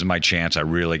said, look, this is my chance. I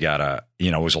really got to,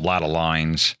 it was a lot of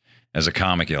lines. As a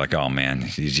comic, you're like, oh man,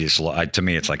 to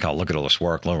me, it's like, oh, look at all this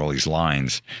work, look at all these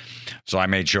lines. So I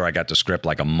made sure I got the script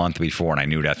like a month before, and I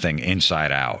knew that thing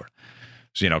inside out.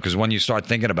 So, because when you start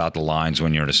thinking about the lines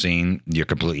when you're in a scene, you're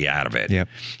completely out of it. Yep.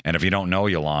 And if you don't know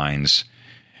your lines,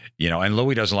 and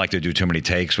Louis doesn't like to do too many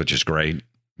takes, which is great.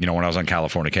 When I was on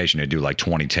Californication, they do like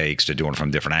 20 takes to do it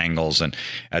from different angles. And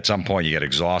at some point you get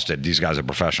exhausted. These guys are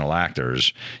professional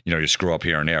actors. You screw up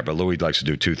here and there. But Louis likes to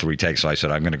do 2-3 takes. So I said,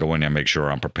 I'm going to go in there and make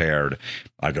sure I'm prepared.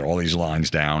 I got all these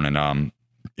lines down. And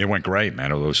it went great,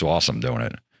 man. It was awesome doing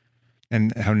it.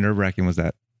 And how nerve-wracking was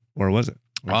that? Or was it?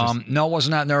 No, it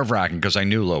wasn't that nerve-wracking because I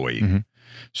knew Louis. Mm-hmm.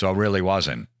 So it really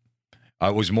wasn't.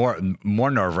 It was more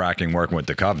nerve-wracking working with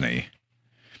Duchovny.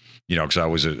 Because I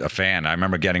was a fan. I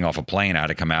remember getting off a plane. I had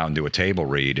to come out and do a table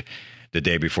read the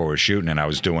day before we were shooting, and I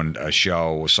was doing a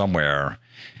show somewhere,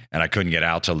 and I couldn't get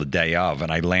out till the day of.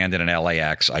 And I landed in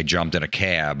LAX. I jumped in a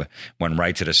cab, went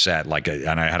right to the set,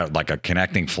 and I had a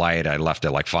connecting flight. I left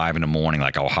at like 5 a.m,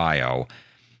 like Ohio.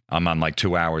 I'm on like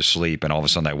 2 hours sleep, and all of a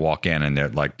sudden I walk in, and they're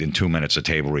like in 2 minutes a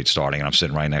table read starting, and I'm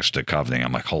sitting right next to Duchovny.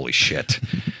 I'm like, holy shit.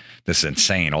 This is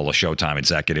insane. All the Showtime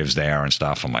executives there and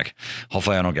stuff. I'm like,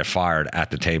 hopefully I don't get fired at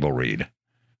the table read.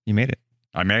 You made it.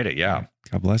 I made it, yeah.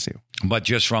 God bless you. But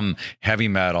just from Heavy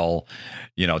Metal,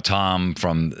 Tom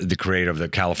from the creator of the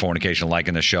Californication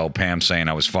liking the show, Pam saying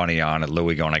I was funny on it,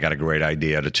 Louis going, I got a great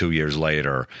idea, to 2 years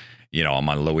later, I'm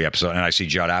on a Louis episode, and I see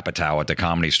Judd Apatow at the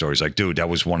Comedy Store. He's like, dude, that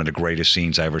was one of the greatest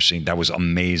scenes I ever seen. That was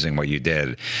amazing what you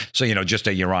did. So, just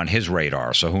that you're on his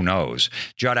radar. So who knows?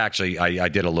 Judd actually, I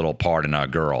did a little part in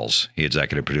Girls. He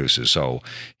executive produces. So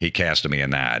he casted me in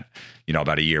that,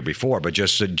 about a year before. But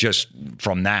just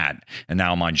from that, and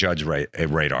now I'm on Judd's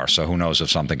radar. So who knows if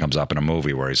something comes up in a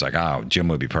movie where he's like, oh, Jim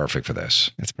would be perfect for this.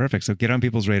 That's perfect. So get on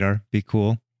people's radar. Be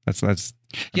cool. That's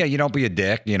yeah, you don't be a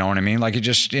dick, you know what I mean? Like, you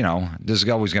just, there's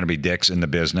always going to be dicks in the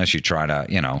business. You try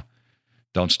to,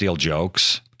 don't steal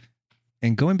jokes.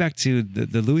 And going back to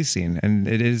the Louis scene, and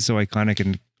it is so iconic,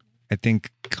 and I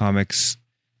think comics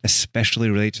especially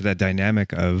relate to that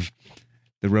dynamic of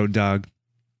the road dog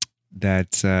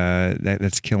that's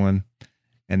killing,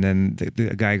 and then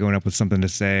the guy going up with something to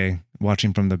say,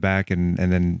 watching from the back, and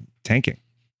then tanking.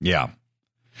 Yeah.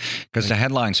 Because the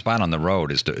headline spot on the road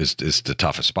is the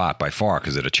toughest spot by far,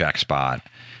 because it's a check spot.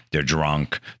 They're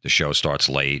drunk. The show starts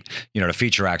late. The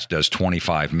feature act does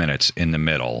 25 minutes in the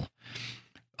middle.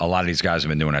 A lot of these guys have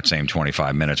been doing that same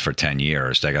 25 minutes for 10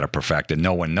 years. They got to perfect it.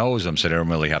 No one knows them, so they don't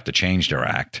really have to change their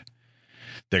act.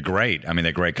 They're great. I mean,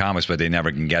 they're great comics, but they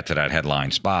never can get to that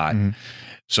headline spot. Mm-hmm.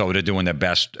 So they're doing the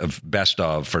best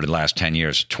of for the last 10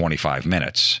 years, 25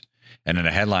 minutes. And then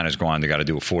the headliners go on, they got to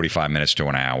do 45 minutes to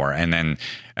an hour. And then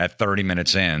at 30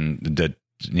 minutes in, the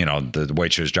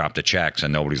waitress drop the checks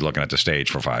and nobody's looking at the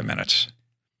stage for 5 minutes.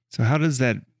 So how does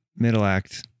that middle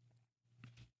act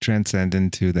transcend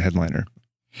into the headliner?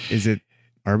 Is it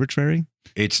arbitrary?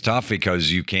 It's tough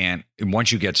because you can't,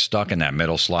 once you get stuck in that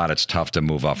middle slot, it's tough to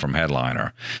move up from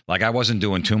headliner. Like, I wasn't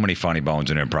doing too many Funny Bones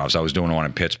and improvs. I was doing one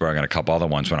in Pittsburgh and a couple other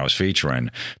ones when I was featuring.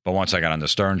 But once I got on the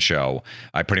Stern Show,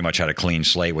 I pretty much had a clean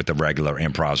slate with the regular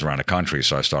improvs around the country.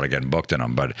 So I started getting booked in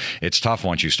them. But it's tough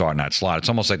once you start in that slot. It's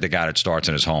almost like the guy that starts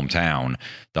in his hometown.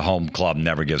 The home club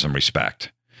never gives him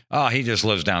respect. Oh, he just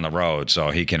lives down the road,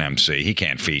 so he can MC. He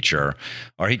can't feature,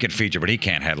 or he can feature, but he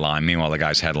can't headline. Meanwhile, the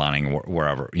guy's headlining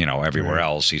wherever, everywhere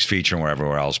else. He's featuring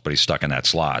everywhere else, but he's stuck in that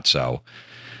slot. So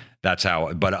That's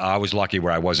how. But I was lucky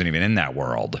where I wasn't even in that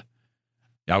world.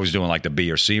 I was doing like the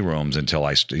B or C rooms until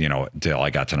I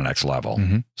got to the next level.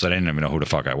 So I didn't even know who the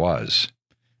fuck I was.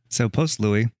 So post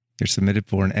Louis, you're submitted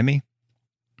for an Emmy,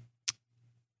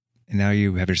 and now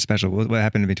you have your special. What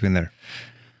happened in between there?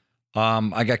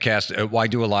 I got cast. Well, I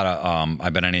do a lot of.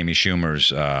 I've been on Amy Schumer's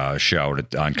show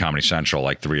on Comedy Central,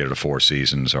 like 3 out of the 4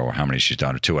 seasons, or how many she's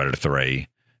done, or 2 out of the 3.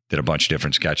 Did a bunch of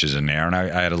different sketches in there, and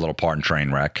I had a little part in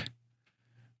Trainwreck,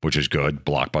 which is good,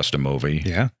 blockbuster movie.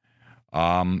 Yeah.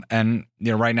 And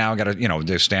right now I got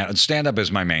to, stand up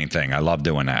is my main thing. I love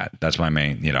doing that. That's my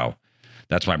main,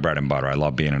 that's my bread and butter. I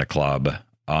love being in a club,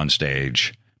 on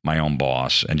stage, my own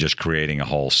boss, and just creating a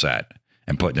whole set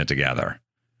and putting it together.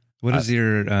 What is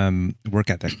your work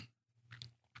ethic?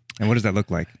 And what does that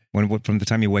look like from the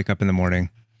time you wake up in the morning?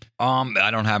 I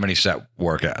don't have any set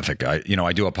work ethic. I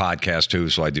do a podcast too,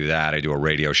 so I do that. I do a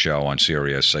radio show on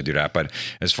Sirius. I do that. But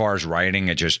as far as writing,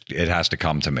 it has to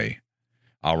come to me.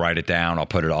 I'll write it down. I'll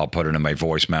put it in my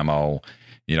voice memo.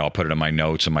 I'll put it in my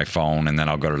notes on my phone, and then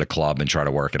I'll go to the club and try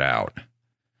to work it out.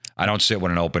 I don't sit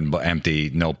with an open,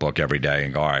 empty notebook every day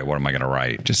and go, all right, what am I going to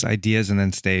write? Just ideas and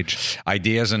then stage.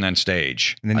 Ideas and then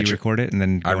stage. And then you record it, and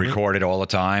then I record it all the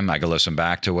time. I can listen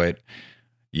back to it.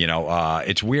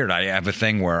 It's weird. I have a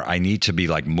thing where I need to be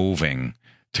like moving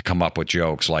to come up with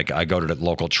jokes. Like I go to the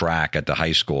local track at the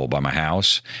high school by my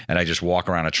house, and I just walk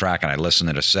around a track and I listen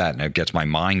to the set, and it gets my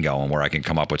mind going where I can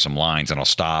come up with some lines, and I'll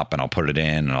stop and I'll put it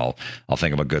in, and I'll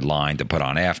think of a good line to put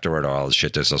on after it, or oh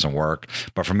shit, this doesn't work.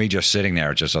 But for me, just sitting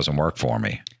there, it just doesn't work for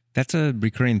me. That's a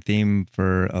recurring theme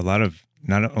for a lot of,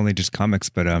 not only just comics,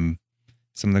 but some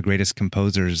of the greatest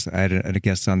composers. I had a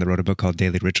guest on that wrote a book called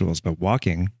Daily Rituals, but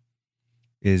walking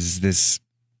is this,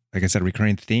 like I said,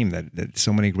 recurring theme that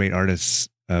so many great artists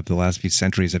of the last few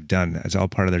centuries have done as all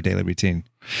part of their daily routine.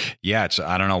 Yeah,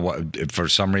 I don't know what, for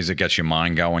some reason it gets your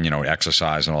mind going,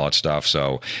 exercise and all that stuff.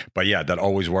 So, but yeah, that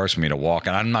always works for me to walk.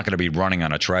 And I'm not going to be running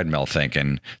on a treadmill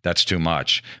thinking that's too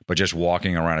much, but just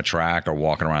walking around a track or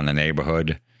walking around the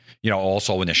neighborhood.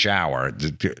 Also in the shower,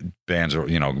 the bands are,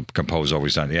 compose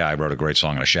always done. Yeah, I wrote a great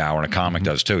song in the shower, and a comic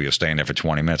does too. You'll stay in there for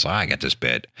 20 minutes. I get this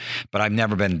bit. But I've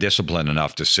never been disciplined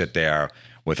enough to sit there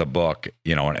with a book,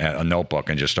 a notebook,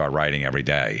 and just start writing every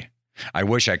day. I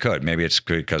wish I could. Maybe it's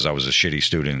good because I was a shitty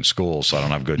student in school, so I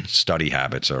don't have good study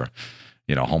habits or,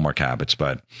 homework habits.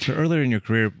 But so earlier in your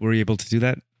career, were you able to do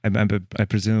that? I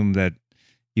presume that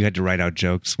you had to write out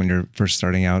jokes when you're first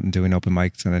starting out and doing open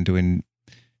mics and then doing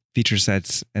feature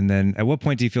sets. And then at what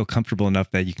point do you feel comfortable enough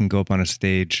that you can go up on a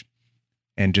stage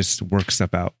and just work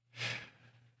stuff out?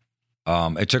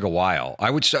 It took a while. I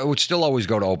would still always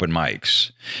go to open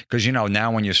mics because,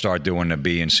 now when you start doing the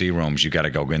B and C rooms, you got to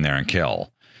go in there and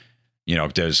kill.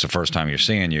 There's the first time you're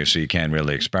seeing you, so you can't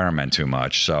really experiment too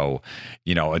much. So,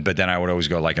 but then I would always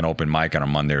go like an open mic on a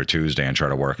Monday or Tuesday and try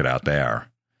to work it out there.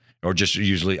 Or just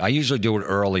I usually do it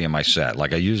early in my set.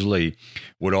 Like I usually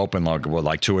would open with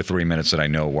like 2 or 3 minutes that I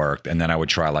know worked. And then I would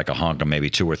try like a hunk of maybe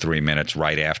 2 or 3 minutes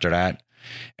right after that.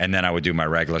 And then I would do my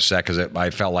regular set because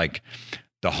I felt like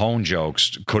the hone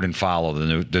jokes couldn't follow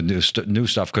the new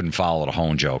stuff couldn't follow the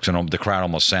hone jokes. And the crowd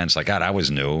almost sensed like, God, that was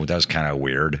new. That was kind of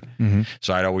weird. Mm-hmm.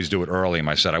 So I'd always do it early in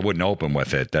my set. I wouldn't open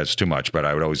with it. That's too much. But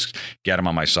I would always get them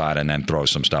on my side and then throw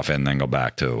some stuff in and then go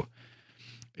back to,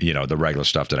 the regular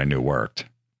stuff that I knew worked.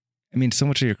 I mean, so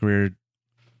much of your career,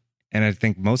 and I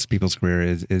think most people's career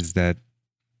is that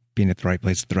being at the right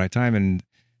place at the right time and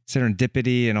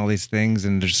serendipity and all these things.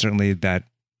 And there's certainly that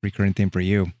recurring theme for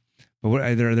you. But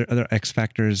are there other X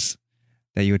factors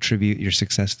that you attribute your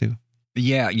success to?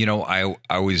 Yeah,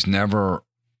 I was never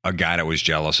a guy that was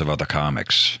jealous of other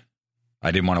comics.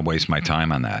 I didn't want to waste my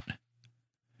time on that.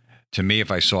 To me,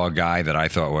 if I saw a guy that I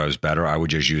thought was better, I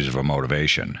would just use it for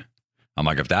motivation. I'm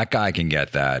like, if that guy can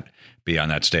get that, be on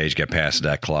that stage, get past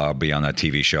that club, be on that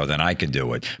TV show, then I can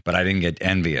do it. But I didn't get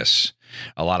envious.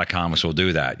 A lot of comics will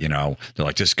do that, They're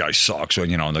like, this guy sucks. Or,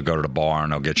 and they'll go to the bar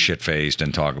and they'll get shit-faced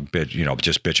and talk a bit,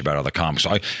 just bitch about other comics.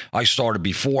 I started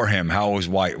before him. How was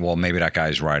white? Well, maybe that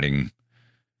guy's writing,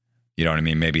 you know what I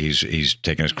mean? Maybe he's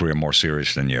taking his career more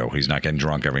serious than you. He's not getting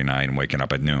drunk every night and waking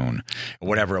up at noon,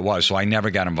 whatever it was. So I never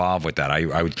got involved with that.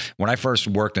 I would, when I first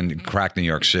worked and cracked New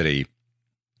York City,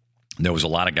 there was a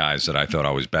lot of guys that I thought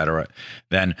I was better at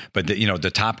then. But,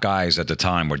 the top guys at the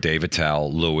time were Dave Attell,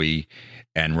 Louis,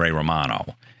 and Ray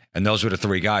Romano. And those were the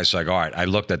three guys. So I go, all right, I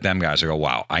looked at them guys. I go,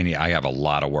 wow, I have a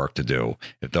lot of work to do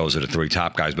if those are the three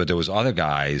top guys. But there was other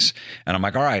guys, and I'm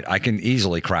like, all right, I can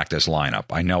easily crack this lineup.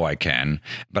 I know I can,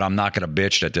 but I'm not going to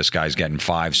bitch that this guy's getting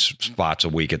 5 spots a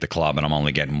week at the club and I'm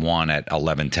only getting 1 at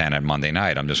 11:10 at Monday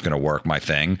night. I'm just going to work my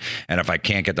thing. And if I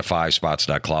can't get the 5 spots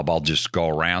at that club, I'll just go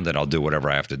around and I'll do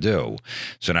whatever I have to do.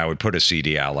 So now I would put a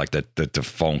CD out, like the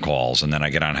phone calls, and then I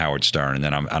get on Howard Stern, and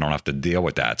then I don't have to deal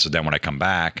with that. So then when I come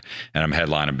back and I'm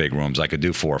headlining big rooms, I could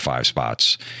do 4 or 5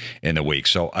 spots in the week.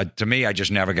 So to me, I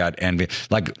just never got envy.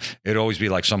 Like, it'd always be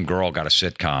like some girl got a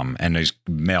sitcom and these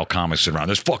male comics sit around.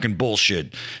 This fucking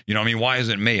bullshit. You know what I mean? Why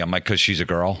isn't it me? I'm like, because she's a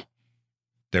girl.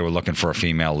 They were looking for a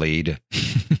female lead.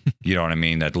 You know what I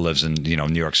mean? That lives in,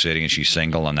 New York City, and she's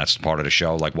single, and that's part of the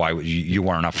show. Like, why you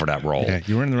weren't up for that role? Yeah,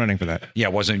 you weren't in the running for that. Yeah,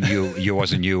 it wasn't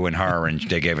you and her, and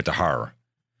they gave it to her.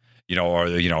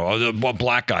 The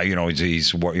black guy,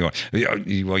 he's well,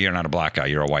 you're not a black guy,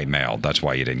 you're a white male. That's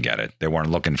why you didn't get it. They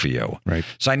weren't looking for you. Right.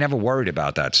 So I never worried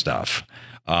about that stuff.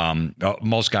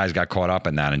 Most guys got caught up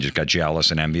in that and just got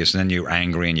jealous and envious, and then you're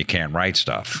angry and you can't write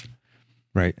stuff.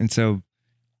 Right. And so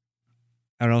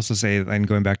I would also say, and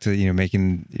going back to,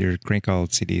 making your crank call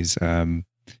CDs,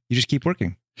 you just keep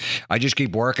working. I just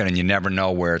keep working, and you never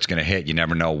know where it's going to hit. You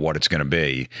never know what it's going to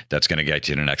be that's going to get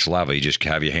you to the next level. You just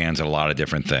have your hands on a lot of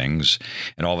different things,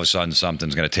 and all of a sudden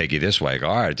something's going to take you this way. Go,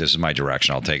 all right, this is my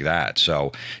direction. I'll take that.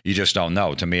 So you just don't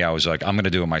know. To me, I was like, I'm going to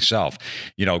do it myself.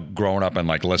 Growing up and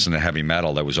like listening to heavy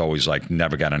metal, that was always like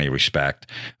never got any respect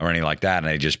or anything like that.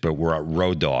 And but were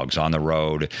road dogs on the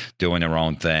road doing their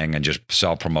own thing and just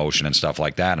self-promotion and stuff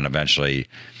like that. And eventually,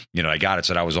 I got it.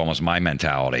 So that was almost my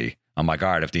mentality. I'm like,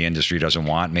 all right, if the industry doesn't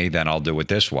want me, then I'll do it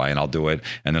this way, and I'll do it.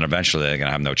 And then eventually they're going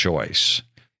to have no choice.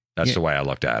 That's the way I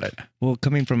looked at it. Well,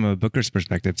 coming from a booker's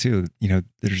perspective too,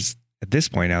 there's at this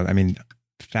point now,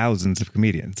 thousands of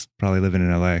comedians probably living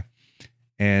in LA,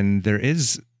 and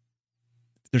there's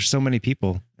so many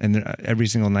people, and every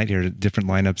single night here, different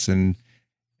lineups, and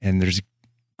there's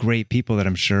great people that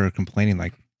I'm sure are complaining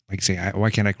like say,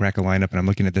 why can't I crack a lineup? And I'm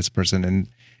looking at this person, and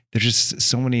there's just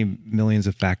so many millions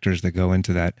of factors that go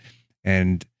into that.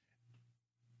 And,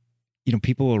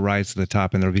 people will rise to the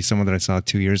top, and there'll be someone that I saw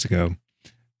 2 years ago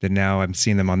that now I'm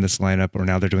seeing them on this lineup, or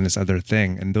now they're doing this other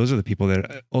thing. And those are the people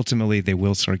that ultimately they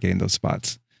will start getting those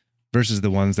spots versus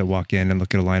the ones that walk in and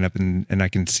look at a lineup and I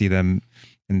can see them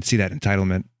and see that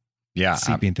entitlement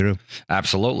seeping through.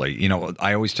 Absolutely.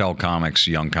 I always tell comics,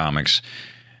 young comics,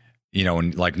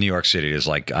 in like New York City, there's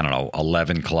like,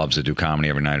 11 clubs that do comedy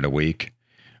every night of the week.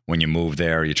 When you move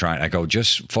there, I go,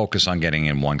 just focus on getting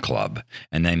in 1 club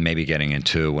and then maybe getting in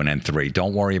 2 and then 3.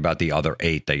 Don't worry about the other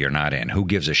 8 that you're not in. Who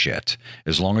gives a shit?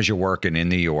 As long as you're working in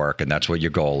New York and that's what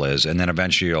your goal is. And then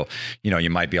eventually you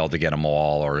might be able to get them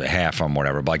all or half of them,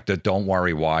 whatever. But don't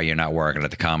worry why you're not working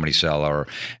at the Comedy Cellar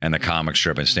and the comic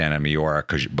strip and stand in New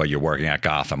York, but you're working at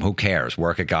Gotham. Who cares?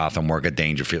 Work at Gotham, work at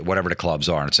Dangerfield, whatever the clubs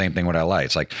are. And the same thing with LA.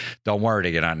 It's like, don't worry that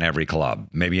you're not in every club.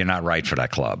 Maybe you're not right for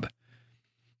that club.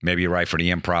 Maybe you're right for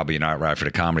the Improv, but you're not right for the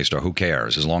Comedy Store. Who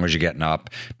cares? As long as you're getting up,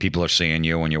 people are seeing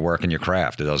you, and you're working your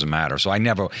craft. It doesn't matter. So I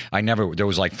never. There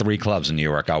was like 3 clubs in New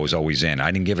York I was always in. I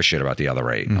didn't give a shit about the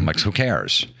other 8. I'm like, who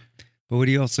cares? But what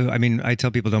do you also? I tell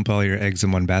people don't put all your eggs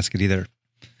in one basket either.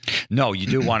 No, you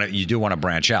do want to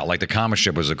branch out. Like the Comic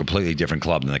Strip was a completely different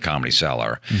club than the Comedy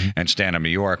Cellar, and Stand Up New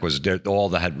York was all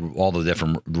the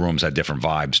different rooms had different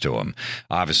vibes to them.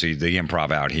 Obviously, the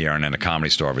Improv out here and then the Comedy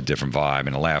Store have a different vibe,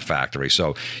 and the Laugh Factory.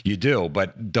 So you do,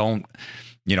 but don't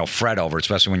fret over it,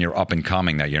 especially when you're up and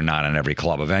coming, that you're not in every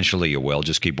club. Eventually, you will.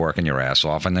 Just keep working your ass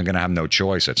off, and they're going to have no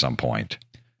choice at some point.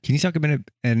 Can you talk a minute?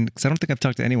 And because I don't think I've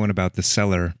talked to anyone about the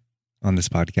Cellar on this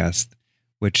podcast,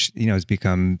 which has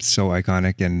become so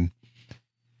iconic,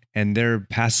 and their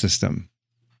pass system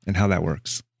and how that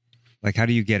works. Like, how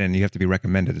do you get in? You have to be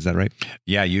recommended. Is that right?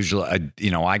 Yeah, usually,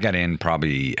 I got in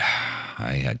probably,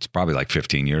 it's probably like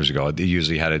 15 years ago. It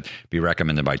usually had to be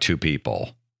recommended by 2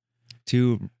 people.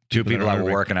 Two people that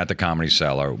were working at the Comedy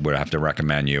Cellar would have to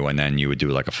recommend you, and then you would do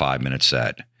like a 5-minute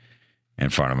set in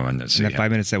front of them. And that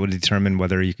 5 minutes that would determine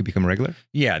whether you could become a regular?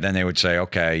 Yeah, then they would say,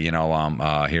 okay,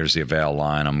 here's the avail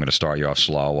line. I'm going to start you off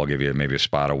slow. I'll give you maybe a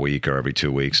spot a week or every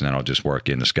 2 weeks, and then I'll just work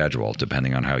in the schedule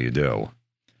depending on how you do.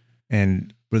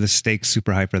 And were the stakes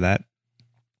super high for that?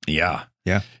 Yeah.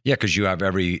 Yeah? Yeah, because you have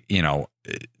that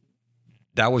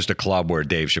was the club where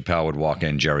Dave Chappelle would walk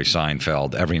in, Jerry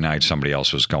Seinfeld. Every night somebody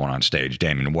else was going on stage,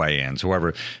 Damon Wayans,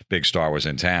 whoever big star was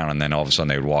in town, and then all of a sudden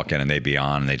they would walk in and they'd be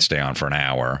on, and they'd stay on for an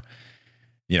hour.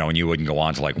 And you wouldn't go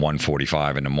on to like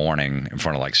 1:45 in the morning in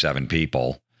front of like 7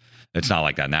 people. It's not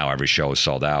like that now. Every show is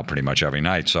sold out pretty much every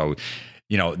night. So,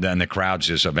 then the crowds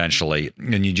just eventually,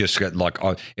 and you just get like,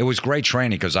 it was great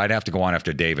training because I'd have to go on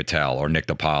after Dave Attell or Nick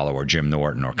DiPaolo or Jim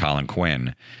Norton or Colin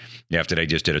Quinn. After they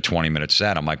just did a 20-minute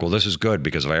set, I'm like, well, this is good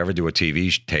because if I ever do a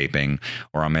TV taping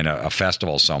or I'm in a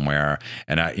festival somewhere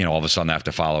and all of a sudden I have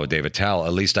to follow Dave Attell,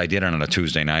 at least I did it on a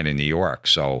Tuesday night in New York.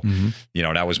 So,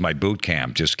 that was my boot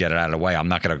camp. Just get it out of the way.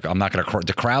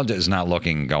 The crowd is not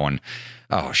looking going,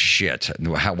 oh shit,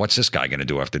 what's this guy going to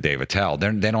do after Dave Attell?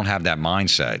 They don't have that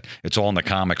mindset. It's all in the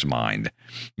comic's mind.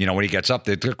 When he gets up,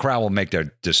 the crowd will make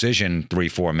their decision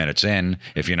 3-4 minutes in.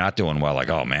 If you're not doing well, like,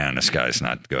 oh man, this guy's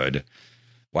not good.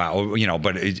 Wow,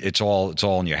 but it's all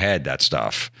in your head, that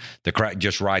stuff. The crowd,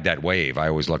 just ride that wave. I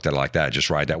always looked at it like that. Just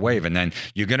ride that wave, and then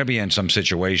you're going to be in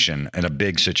a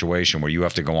big situation where you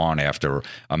have to go on after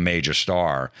a major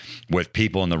star with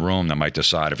people in the room that might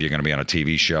decide if you're going to be on a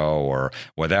TV show or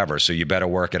whatever. So you better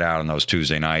work it out on those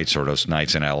Tuesday nights or those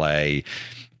nights in LA.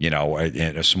 In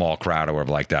a small crowd or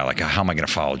whatever like that. Like, how am I going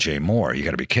to follow Jay Moore? You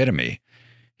got to be kidding me.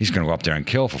 He's going to go up there and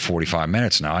kill for 45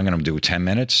 minutes. Now I'm going to do 10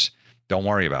 minutes. Don't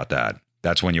worry about that.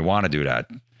 That's when you want to do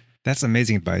that. That's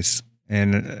amazing advice.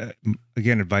 And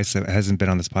again, advice that hasn't been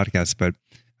on this podcast, but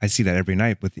I see that every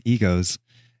night with the egos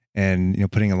and,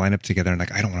 putting a lineup together and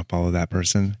like, I don't want to follow that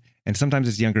person. And sometimes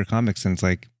it's younger comics and it's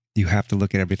like, you have to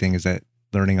look at everything as that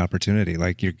learning opportunity.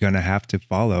 Like you're going to have to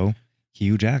follow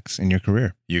huge acts in your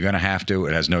career. You're going to have to.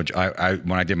 It has no,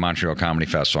 when I did Montreal Comedy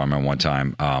Festival, I remember one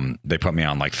time, they put me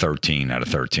on like 13 out of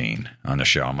 13 on the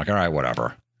show. I'm like, all right,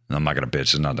 whatever. I'm not going to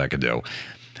bitch. There's nothing I could do.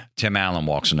 Tim Allen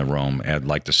walks in the room and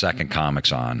like the second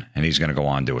comic's on and he's going to go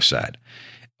on and do a set.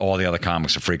 All the other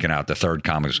comics are freaking out. The third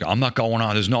comic's going, I'm not going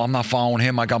on. I'm not following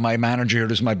him. I got my manager here.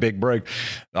 This is my big break.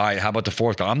 All right, how about the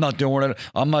fourth guy? I'm not doing it.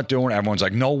 Everyone's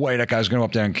like, no way, that guy's going to go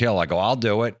up there and kill. I go, I'll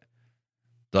do it.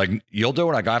 Like, you'll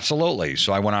do it? I go, absolutely.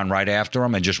 So I went on right after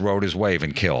him and just rode his wave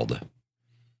and killed.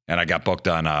 And I got booked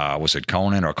on, was it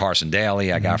Conan or Carson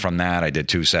Daly? I got from that. I did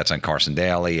 2 sets on Carson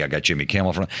Daly. I got Jimmy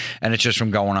Kimmel from, and it's just from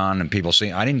going on and people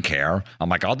seeing. I didn't care. I'm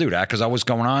like, I'll do that because I was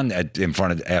going on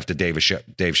after Dave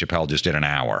Chappelle just did an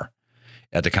hour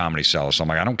at the Comedy Cellar. So I'm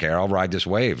like, I don't care. I'll ride this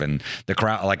wave. And the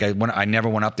crowd, like I never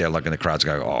went up there looking. The crowd's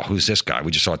go, oh, who's this guy?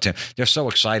 We just saw Tim. They're so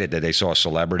excited that they saw a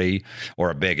celebrity or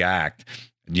a big act.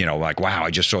 Like, wow,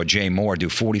 I just saw Jay Moore do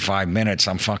 45 minutes.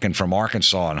 I'm fucking from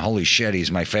Arkansas, and holy shit,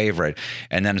 he's my favorite.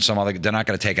 And then they're not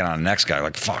going to take it on the next guy.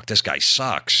 Like, fuck, this guy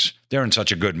sucks. They're in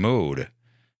such a good mood.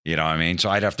 You know what I mean? So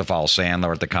I'd have to follow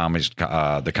Sandler at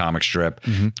the comic strip,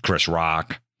 Chris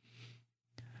Rock.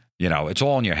 It's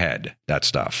all in your head, that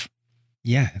stuff.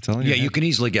 Yeah, it's all in your head. You can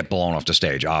easily get blown off the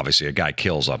stage. Obviously, a guy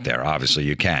kills up there. Obviously,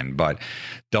 you can. But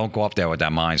don't go up there with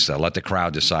that mindset. Let the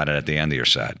crowd decide it at the end of your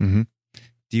set. Mm-hmm.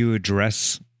 Do you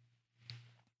address,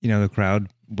 the crowd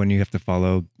when you have to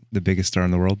follow the biggest star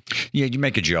in the world? Yeah, you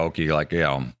make a joke. You're like,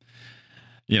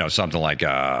 something like,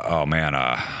 oh man,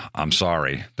 I'm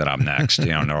sorry that I'm next.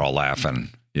 And they're all laughing.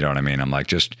 You know what I mean? I'm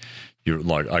like,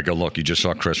 I go, look, you just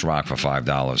saw Chris Rock for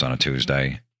 $5 on a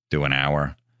Tuesday, do an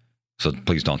hour. So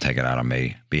please don't take it out on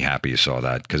me. Be happy you saw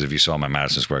that. Because if you saw him at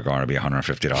Madison Square Garden, it'd be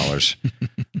 $150.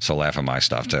 So laugh at my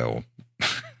stuff too.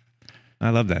 I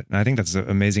love that. I think that's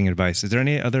amazing advice. Is there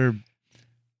any other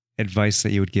advice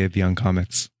that you would give young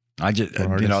comics? I just,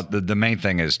 the main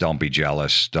thing is don't be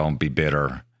jealous. Don't be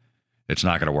bitter. It's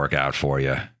not going to work out for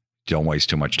you. Don't waste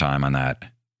too much time on that.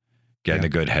 Get in a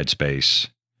good headspace.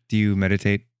 Do you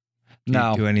meditate?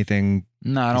 No. Do anything?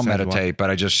 No, I don't meditate,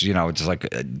 but I just, it's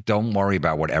like, don't worry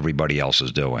about what everybody else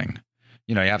is doing.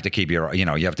 You have to keep you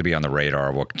have to be on the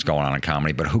radar of what's going on in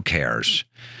comedy, but who cares?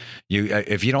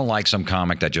 If you don't like some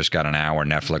comic that just got an hour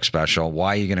Netflix special,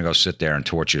 why are you going to go sit there and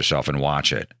torture yourself and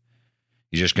watch it?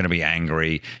 You're just going to be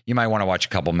angry. You might want to watch a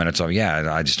couple minutes of,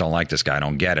 I just don't like this guy. I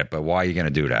don't get it. But why are you going to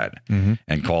do that? Mm-hmm.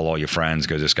 And call all your friends,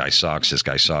 go, this guy sucks. This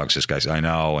guy sucks. This guy's, I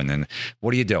know. And then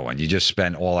what are you doing? You just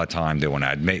spend all that time doing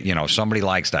that. Somebody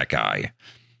likes that guy.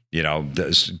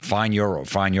 Find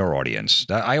your audience.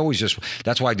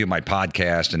 That's why I do my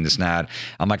podcast and this and that.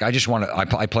 I'm like,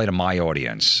 I play to my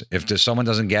audience. If someone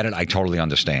doesn't get it, I totally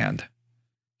understand.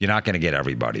 You're not going to get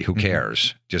everybody. Who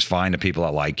cares? Just find the people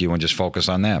that like you and just focus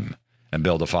on them and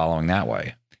build a following that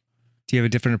way. Do you have a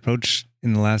different approach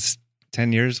in the last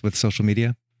 10 years with social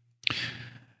media?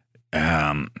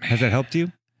 Has that helped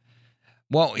you?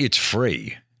 Well, it's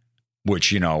free,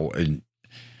 which,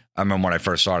 I remember when I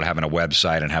first started having a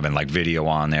website and having like video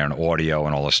on there and audio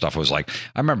and all this stuff, was like,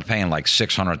 I remember paying like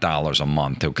 $600 a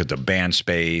month to get the band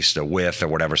space, the width or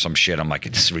whatever, some shit. I'm like,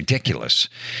 it's ridiculous.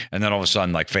 And then all of a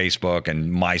sudden, like Facebook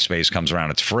and MySpace comes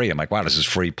around, it's free. I'm like, wow, this is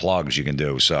free plugs you can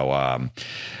do. So,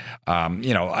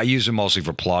 I use it mostly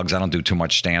for plugs. I don't do too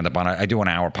much stand up on it. I do an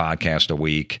hour podcast a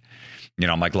week. You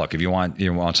know, I'm like, look, if you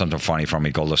want something funny from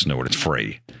me, go listen to it. It's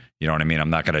free. You know what I mean? I'm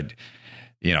not going to,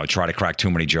 you know, try to crack too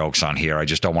many jokes on here. I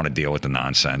just don't want to deal with the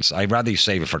nonsense. I'd rather you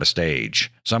save it for the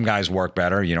stage. Some guys work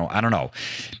better. You know, I don't know.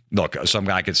 Look, some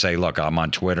guy could say, look, I'm on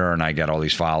Twitter and I get all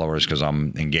these followers because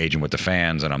I'm engaging with the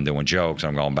fans and I'm doing jokes.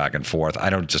 I'm going back and forth.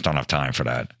 I just don't have time for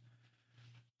that.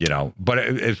 You know, but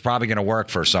it's probably going to work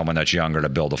for someone that's younger to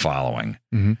build a following.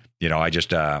 Mm-hmm. You know, I'm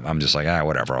just like,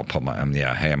 whatever. I'll put my,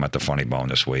 hey, I'm at the Funny Bone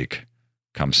this week.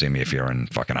 Come see me if you're in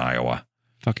fucking Iowa.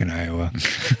 Fucking Iowa.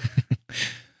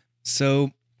 So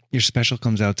your special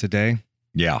comes out today.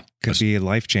 Yeah. Could be a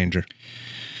life changer.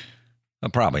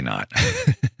 Probably not.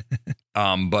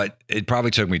 But it probably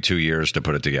took me 2 years to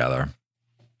put it together.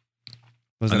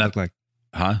 What does that look like?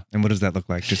 Huh? And what does that look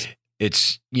like? Just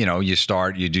it's, you know, you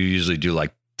usually do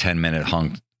like 10-minute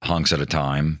hunks at a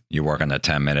time. You work on that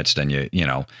 10 minutes, then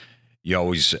you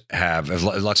always have,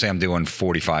 let's say I'm doing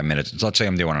 45 minutes. Let's say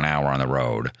I'm doing an hour on the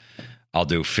road. I'll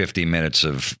do 50 minutes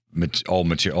of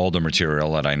older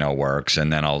material that I know works,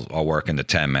 and then I'll work into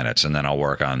 10 minutes, and then I'll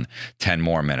work on 10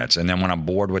 more minutes. And then when I'm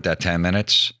bored with that 10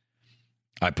 minutes,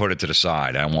 I put it to the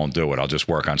side. I won't do it. I'll just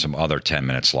work on some other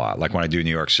 10-minute slot. Like when I do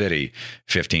New York City,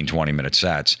 15, 20-minute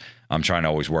sets, I'm trying to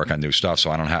always work on new stuff.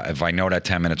 So I don't have, if I know that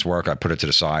 10 minutes work, I put it to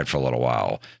the side for a little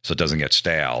while so it doesn't get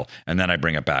stale, and then I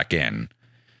bring it back in.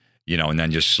 You know, and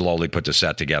then just slowly put the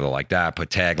set together like that, put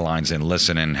taglines in,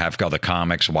 listen and have other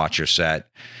comics watch your set.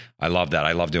 I love that.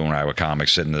 I love doing it with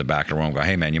comics sitting in the back of the room, go,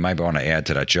 hey, man, you might want to add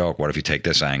to that joke. What if you take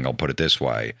this angle, put it this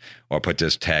way, or put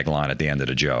this tagline at the end of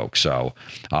the joke? So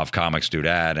I'll have comics do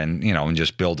that and, you know, and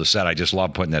just build the set. I just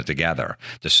love putting it together.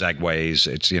 The segues,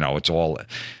 it's, you know, it's all,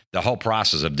 the whole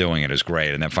process of doing it is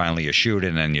great. And then finally you shoot it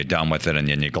and then you're done with it and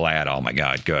then you're glad, oh my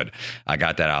God, good. I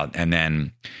got that out. And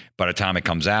then by the time it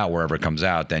comes out, wherever it comes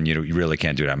out, then you really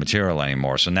can't do that material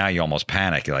anymore. So now you almost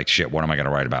panic. You're like, shit, what am I going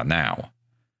to write about now?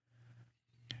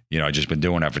 You know, I've just been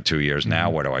doing that for 2 years. Now,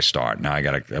 where do I start? Now I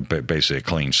got basically a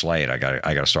clean slate. I got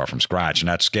to start from scratch. And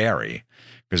that's scary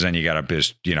because then you got to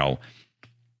just, you know,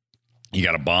 you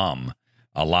got to bomb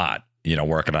a lot, you know,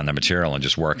 working on the material and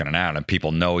just working it out. And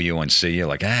people know you and see you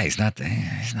like, he's not,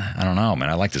 I don't know, man.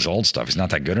 I like this old stuff. He's not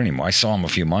that good anymore. I saw him a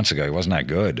few months ago. He wasn't that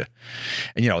good.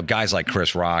 And, you know, guys like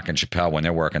Chris Rock and Chappelle, when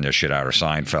they're working their shit out, or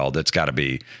Seinfeld, it's got to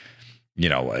be, you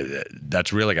know,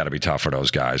 that's really got to be tough for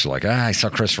those guys. Like, I saw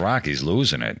Chris Rock. He's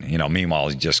losing it. You know, meanwhile,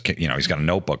 he just, you know, he's got a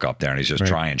notebook up there and he's just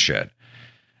trying shit.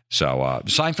 So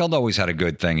Seinfeld always had a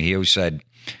good thing. He always said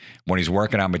when he's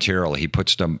working on material, he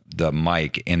puts the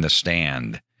mic in the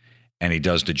stand and he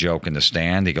does the joke in the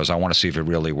stand. He goes, I want to see if it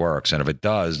really works. And if it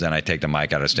does, then I take the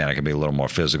mic out of the stand. I can be a little more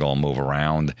physical and move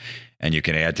around and you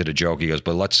can add to the joke. He goes,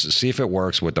 but let's see if it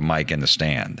works with the mic in the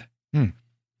stand.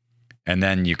 And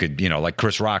then you could, you know, like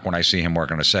Chris Rock, when I see him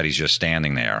working on a set, he's just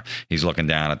standing there. He's looking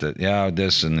down at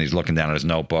this, and he's looking down at his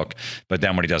notebook. But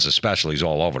then when he does a special, he's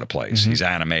all over the place. He's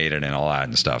animated and all that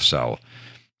and stuff. So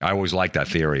I always like that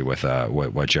theory with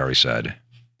what Jerry said.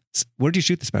 Where did you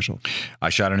shoot the special?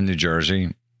 I shot it in New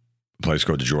Jersey, a place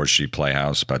called the George Street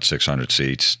Playhouse, about 600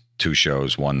 seats, 2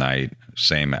 shows, 1 night,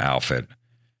 same outfit.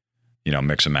 You know,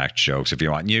 mix and match jokes if you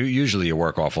want. Usually you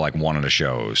work off like one of the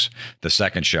shows. The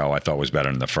second show I thought was better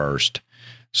than the first.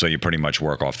 So you pretty much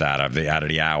work off that. Out of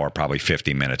the hour, probably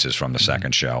 50 minutes is from the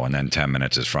second show, and then 10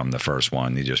 minutes is from the first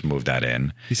one. You just move that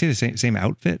in. You say the same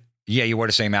outfit? Yeah, you wear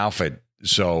the same outfit.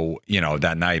 So, you know,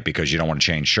 that night, because you don't want to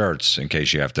change shirts in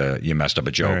case you messed up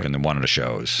a joke in one of the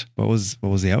shows. What was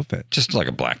the outfit? Just like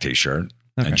a black t-shirt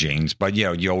and jeans. But, you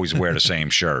know, you always wear the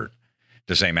same shirt,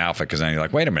 the same outfit, because then you're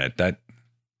like, wait a minute,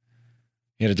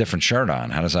 you had a different shirt on.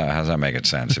 How does that make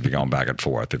sense if you're going back and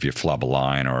forth, if you flub a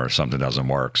line or something doesn't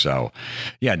work? So,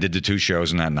 yeah, I did the 2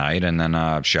 shows in that night and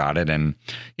then shot it. And,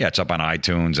 yeah, it's up on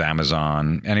iTunes,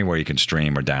 Amazon, anywhere you can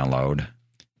stream or download.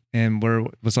 And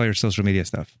what's all your social media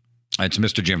stuff? It's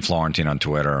Mr. Jim Florentine on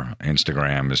Twitter.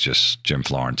 Instagram is just Jim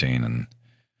Florentine, and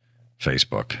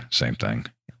Facebook, same thing.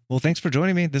 Well, thanks for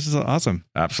joining me. This is awesome.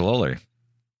 Absolutely.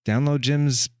 Download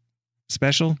Jim's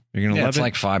special. You're going to love it. It's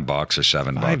like $5 or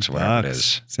 $7, whatever it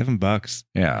is. $7.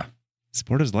 Yeah.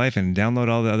 Support his life and download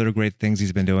all the other great things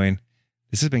he's been doing.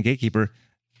 This has been Gatekeeper.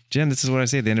 Jim, this is what I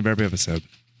say at the end of every episode.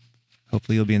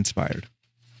 Hopefully you'll be inspired.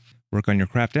 Work on your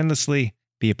craft endlessly.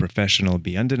 Be a professional.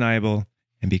 Be undeniable.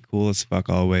 And be cool as fuck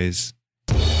always.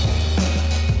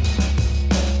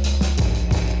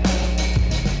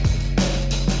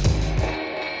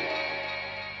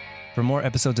 For more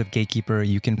episodes of Gatekeeper,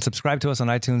 you can subscribe to us on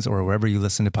iTunes or wherever you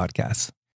listen to podcasts.